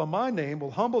called by my name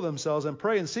will humble themselves and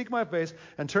pray and seek my face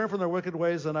and turn from their wicked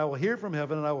ways, then I will hear from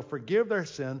heaven and I will forgive their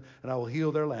sin and I will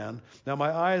heal their land. Now my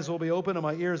eyes will be open and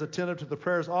my ears attentive to the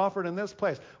prayers offered in this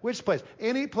place. Which place?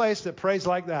 Any place that prays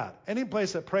like that. Any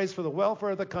place that prays for the welfare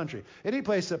of the country. Any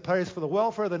place that prays for the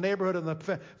welfare of the neighborhood and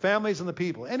the families and the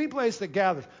people. Any place that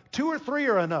gathers. 2 or 3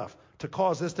 are enough to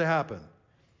cause this to happen.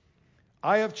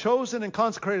 I have chosen and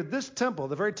consecrated this temple,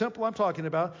 the very temple I'm talking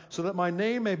about, so that my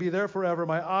name may be there forever.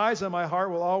 My eyes and my heart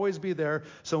will always be there.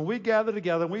 So when we gather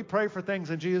together and we pray for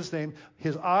things in Jesus' name,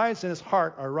 his eyes and his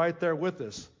heart are right there with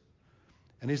us.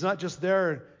 And he's not just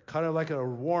there kind of like in a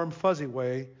warm, fuzzy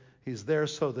way. He's there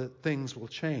so that things will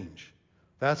change.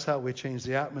 That's how we change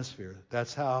the atmosphere.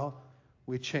 That's how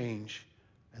we change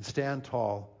and stand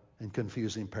tall in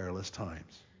confusing, perilous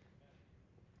times.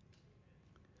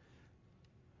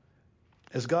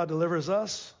 As God delivers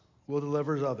us, we'll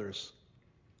deliver others.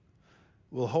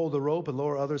 We'll hold the rope and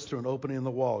lower others through an opening in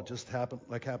the wall,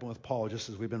 like happened with Paul, just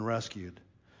as we've been rescued.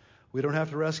 We don't have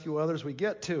to rescue others. We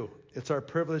get to. It's our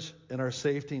privilege and our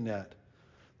safety net.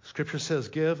 Scripture says,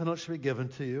 give and it shall be given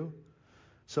to you.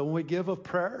 So when we give of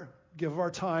prayer, give of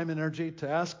our time and energy to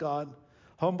ask God,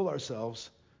 humble ourselves,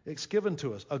 it's given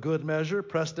to us. A good measure,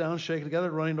 pressed down, shaken together,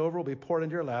 running over, will be poured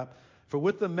into your lap. For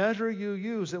with the measure you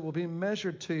use, it will be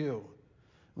measured to you.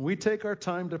 We take our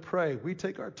time to pray. We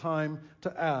take our time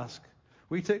to ask.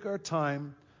 We take our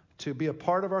time to be a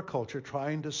part of our culture,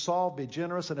 trying to solve, be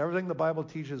generous in everything the Bible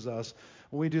teaches us.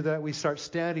 When we do that, we start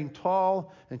standing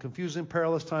tall in confusing,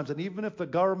 perilous times. And even if the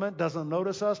government doesn't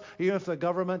notice us, even if the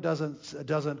government doesn't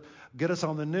get us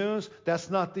on the news, that's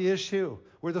not the issue.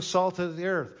 We're the salt of the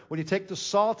earth. When you take the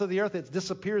salt of the earth, it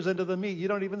disappears into the meat. You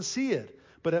don't even see it.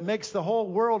 But it makes the whole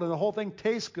world and the whole thing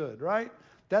taste good, right?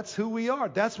 That's who we are.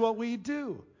 That's what we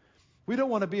do. We don't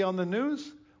want to be on the news.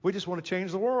 We just want to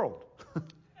change the world.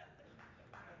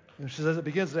 And she says it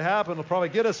begins to happen, it'll probably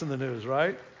get us in the news,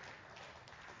 right?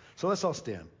 So let's all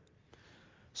stand.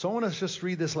 So I want to just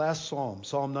read this last psalm,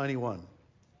 Psalm 91.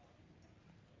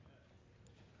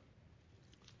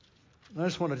 And I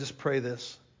just want to just pray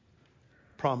this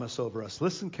promise over us.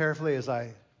 Listen carefully as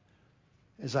I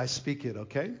speak it,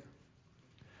 okay?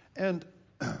 And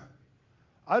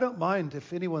I don't mind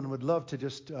if anyone would love to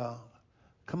just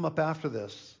come up after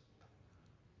this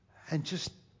and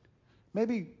just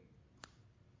maybe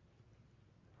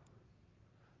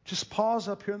just pause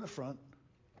up here in the front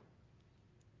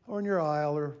or in your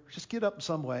aisle or just get up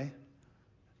some way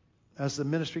as the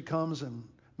ministry comes and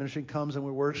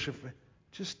we worship.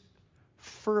 Just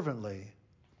fervently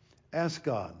ask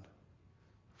God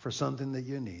for something that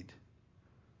you need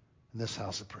in this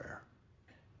house of prayer.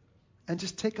 And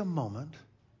just take a moment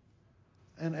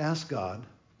and ask God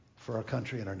for our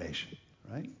country and our nation,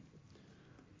 right?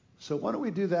 So why don't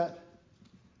we do that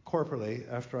corporately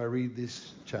after I read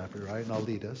this chapter, right? And I'll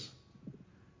lead us.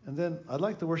 And then I'd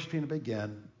like the worship team to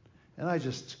begin. And I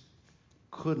just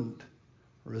couldn't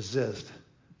resist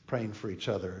praying for each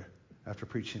other after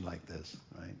preaching like this,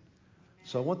 right?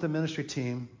 So I want the ministry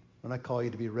team, when I call you,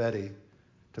 to be ready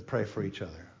to pray for each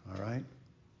other, all right?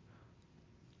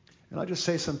 And I'll just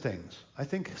say some things. I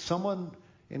think someone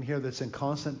in here that's in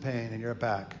constant pain in your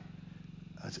back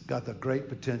has got the great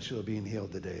potential of being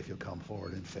healed today if you'll come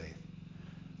forward in faith.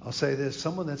 I'll say this,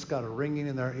 someone that's got a ringing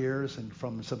in their ears and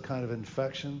from some kind of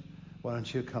infection, why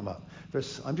don't you come up?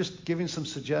 I'm just giving some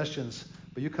suggestions,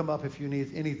 but you come up if you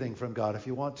need anything from God, if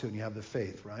you want to, and you have the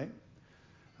faith, right?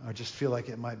 I just feel like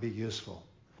it might be useful.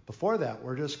 Before that,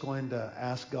 we're just going to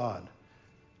ask God,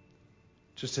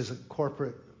 just as a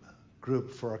corporate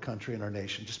group for our country and our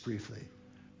nation, just briefly.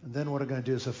 And then what we're going to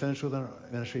do is to finish with our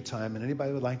ministry time. And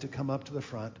anybody would like to come up to the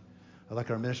front, I'd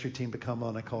like our ministry team to come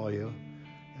on. I call you.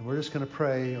 And we're just going to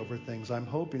pray over things. I'm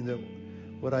hoping that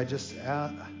what I just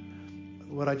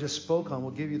spoke on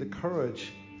will give you the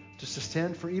courage just to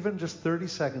stand for even just 30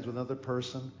 seconds with another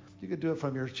person. You could do it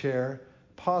from your chair.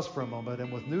 Pause for a moment.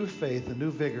 And with new faith and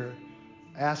new vigor,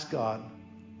 ask God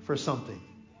for something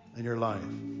in your life,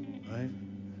 right?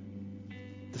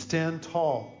 To stand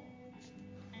tall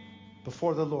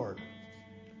before the Lord.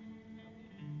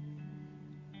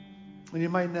 And you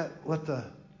might not let the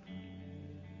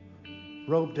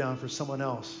robe down for someone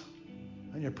else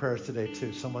in your prayers today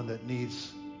too, someone that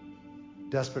needs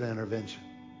desperate intervention.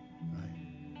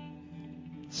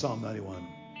 Right? Psalm 91.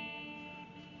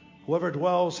 Whoever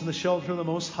dwells in the shelter of the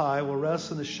Most High will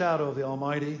rest in the shadow of the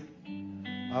Almighty.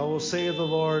 I will say of the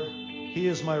Lord, He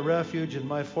is my refuge and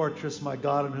my fortress, my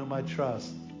God in whom I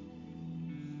trust.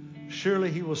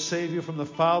 Surely He will save you from the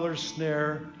fowler's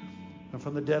snare and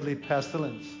from the deadly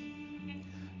pestilence.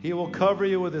 He will cover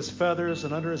you with his feathers,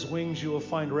 and under his wings you will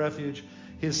find refuge.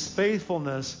 His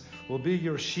faithfulness will be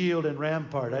your shield and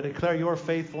rampart. I declare your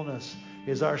faithfulness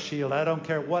is our shield. I don't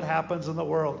care what happens in the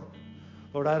world.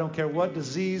 Lord, I don't care what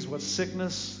disease, what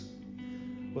sickness,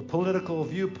 what political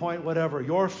viewpoint, whatever.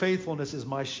 Your faithfulness is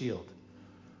my shield.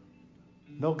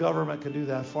 No government can do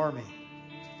that for me.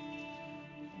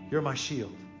 You're my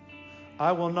shield.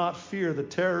 I will not fear the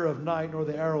terror of night, nor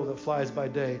the arrow that flies by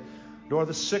day, nor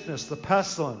the sickness, the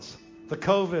pestilence, the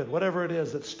COVID, whatever it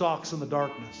is that stalks in the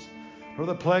darkness, nor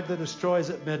the plague that destroys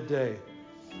at midday.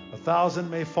 1,000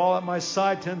 may fall at my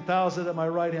side, 10,000 at my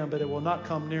right hand, but it will not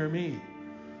come near me.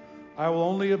 I will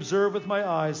only observe with my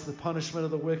eyes the punishment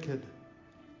of the wicked.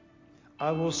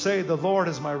 I will say, the Lord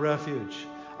is my refuge.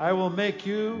 I will make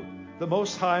you, the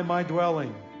Most High, my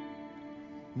dwelling.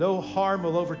 No harm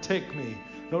will overtake me.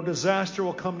 No disaster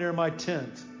will come near my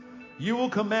tent. You will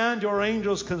command your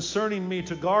angels concerning me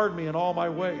to guard me in all my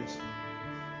ways.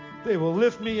 They will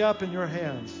lift me up in your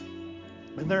hands,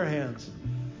 in their hands,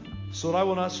 so that I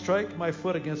will not strike my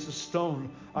foot against a stone.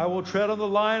 I will tread on the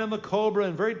lion and the cobra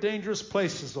in very dangerous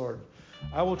places, Lord.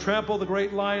 I will trample the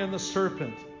great lion and the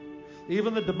serpent.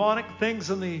 Even the demonic things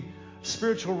in the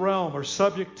spiritual realm are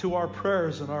subject to our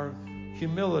prayers and our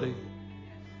humility.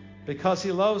 Because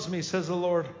he loves me, says the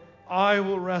Lord, I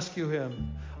will rescue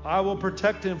him. I will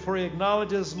protect him, for he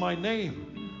acknowledges my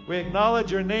name. We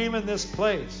acknowledge your name in this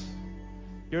place.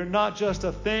 You're not just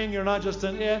a thing. You're not just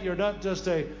an it. You're not just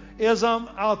a ism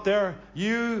out there.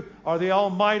 You are the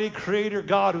almighty creator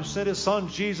God who sent his son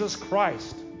Jesus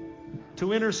Christ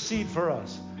to intercede for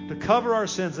us, to cover our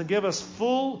sins and give us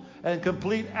full and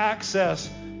complete access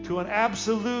to an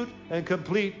absolute and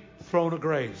complete throne of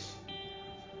grace.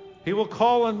 He will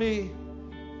call on me,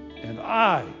 and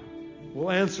I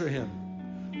will answer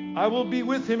him. I will be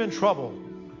with him in trouble.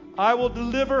 I will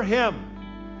deliver him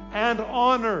and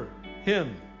honor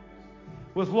him.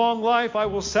 With long life I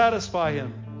will satisfy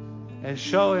him and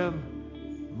show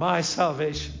him my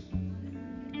salvation.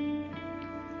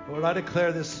 Lord, I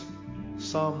declare this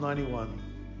Psalm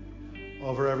 91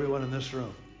 over everyone in this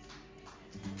room.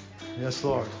 Yes,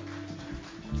 Lord.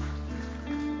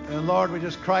 And Lord, we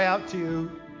just cry out to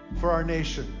you for our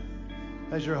nation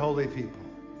as your holy people.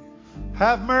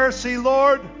 Have mercy,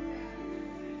 Lord.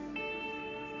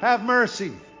 Have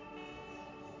mercy.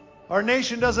 Our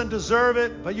nation doesn't deserve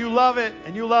it, but you love it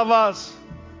and you love us.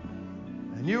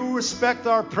 And you respect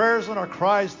our prayers and our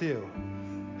cries to you.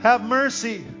 Have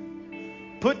mercy.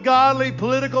 Put godly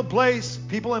political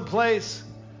people in place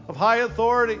of high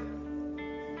authority.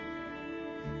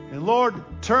 And Lord,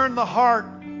 turn the heart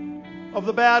of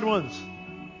the bad ones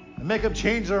and make them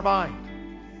change their mind.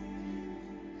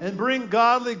 And bring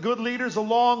godly, good leaders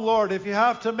along, Lord. If you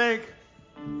have to make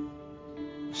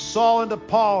Saul into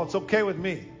Paul, it's okay with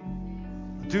me.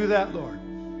 Do that, Lord.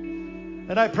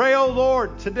 And I pray, oh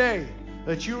Lord, today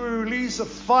that you will release a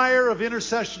fire of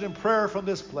intercession and prayer from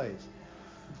this place.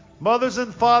 Mothers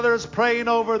and fathers praying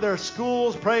over their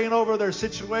schools, praying over their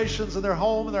situations in their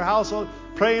home and their household,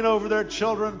 praying over their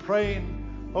children,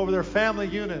 praying over their family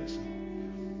units.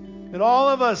 And all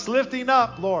of us lifting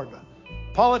up, Lord,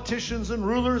 politicians and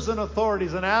rulers and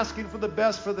authorities and asking for the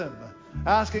best for them,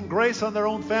 asking grace on their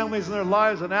own families and their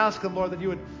lives, and asking, Lord, that you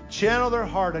would channel their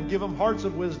heart and give them hearts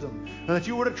of wisdom, and that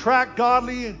you would attract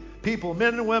godly people,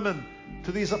 men and women,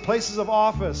 to these places of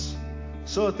office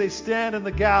so that they stand in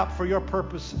the gap for your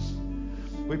purposes.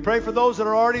 We pray for those that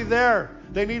are already there.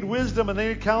 They need wisdom and they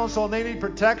need counsel and they need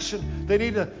protection. They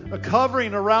need a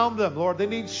covering around them, Lord. They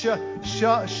need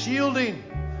shielding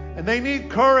and they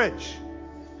need courage.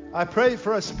 I pray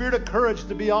for a spirit of courage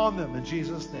to be on them in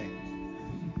Jesus'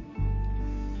 name.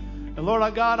 And Lord, our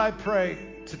God, I pray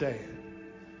today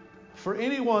for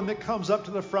anyone that comes up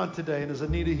to the front today and is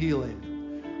in need of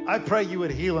healing. I pray you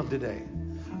would heal them today.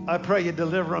 I pray you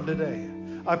deliver them today.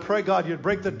 I pray, God, you'd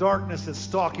break the darkness that's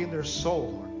stalking their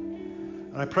soul, Lord.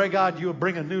 And I pray, God, you would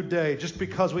bring a new day just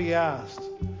because we asked.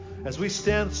 As we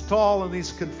stand tall in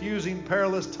these confusing,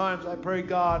 perilous times, I pray,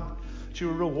 God, that you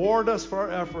would reward us for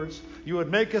our efforts. You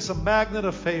would make us a magnet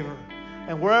of favor.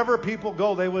 And wherever people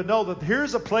go, they would know that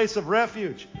here's a place of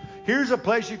refuge. Here's a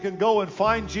place you can go and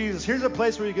find Jesus. Here's a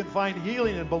place where you can find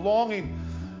healing and belonging.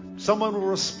 Someone will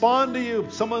respond to you.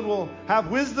 Someone will have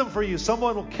wisdom for you.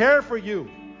 Someone will care for you.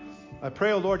 I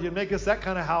pray, oh Lord, you'd make us that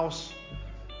kind of house.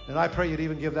 And I pray you'd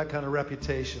even give that kind of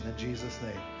reputation in Jesus'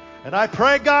 name. And I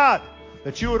pray, God,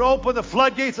 that you would open the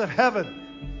floodgates of heaven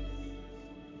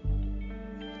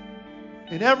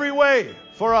in every way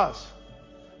for us.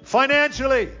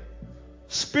 Financially,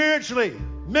 spiritually,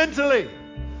 mentally.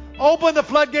 Open the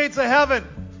floodgates of heaven.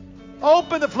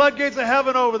 Open the floodgates of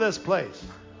heaven over this place.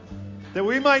 that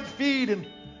we might feed and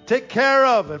take care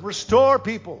of and restore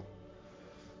people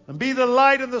and be the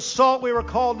light and the salt we were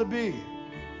called to be.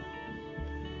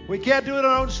 We can't do it in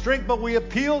our own strength, but we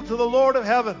appeal to the Lord of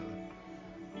heaven.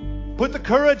 Put the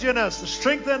courage in us, the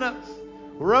strength in us.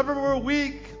 Wherever we're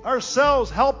weak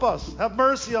ourselves, help us. Have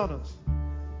mercy on us.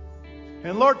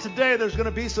 And Lord, today there's going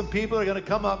to be some people that are going to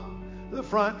come up to the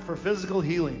front for physical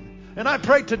healing. And I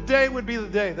pray today would be the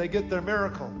day they get their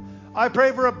miracle. I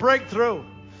pray for a breakthrough.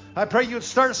 I pray you'd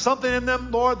start something in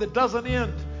them, Lord, that doesn't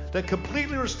end, that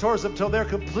completely restores them till they're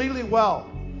completely well.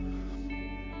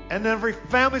 And every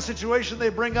family situation they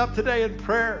bring up today in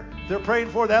prayer, they're praying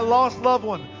for that lost loved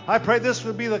one. I pray this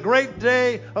would be the great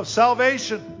day of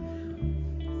salvation.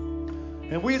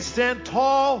 And we'd stand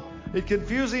tall in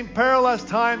confusing, perilous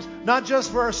times, not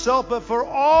just for ourselves, but for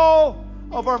all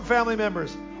of our family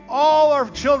members. All our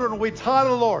children will be taught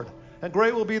of the Lord, and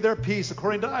great will be their peace,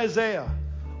 according to Isaiah.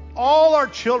 All our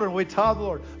children will be taught of the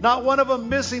Lord. Not one of them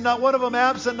missing, not one of them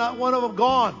absent, not one of them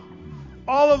gone.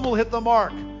 All of them will hit the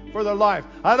mark for their life.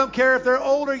 I don't care if they're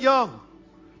old or young,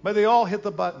 but they all hit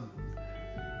the button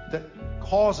that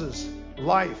causes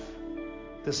life,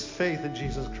 this faith in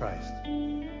Jesus Christ.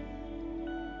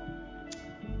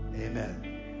 Amen.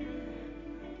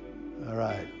 All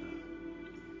right.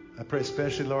 I pray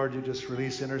especially, Lord, you just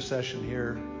release intercession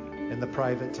here in the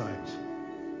private times.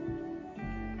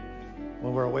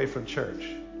 When we're away from church,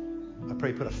 I pray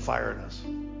you put a fire in us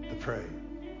to pray.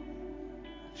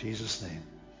 In Jesus' name.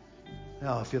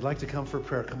 Now, if you'd like to come for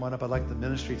prayer, come on up. I'd like the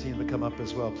ministry team to come up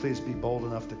as well. Please be bold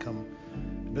enough to come.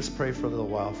 Let's pray for a little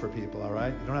while for people, all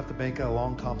right? You don't have to make a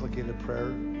long, complicated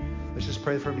prayer. Let's just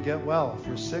pray for them to get well. If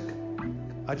you're sick,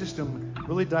 I just am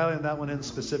really dialing that one in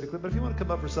specifically. But if you want to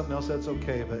come up for something else, that's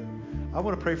okay. But I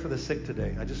want to pray for the sick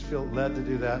today. I just feel led to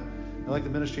do that. I'd like the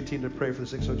ministry team to pray for the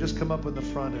sick. So just come up in the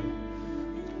front and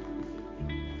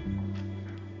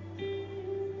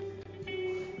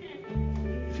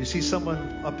if you see someone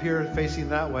up here facing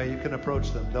that way, you can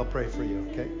approach them. They'll pray for you,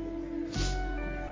 okay?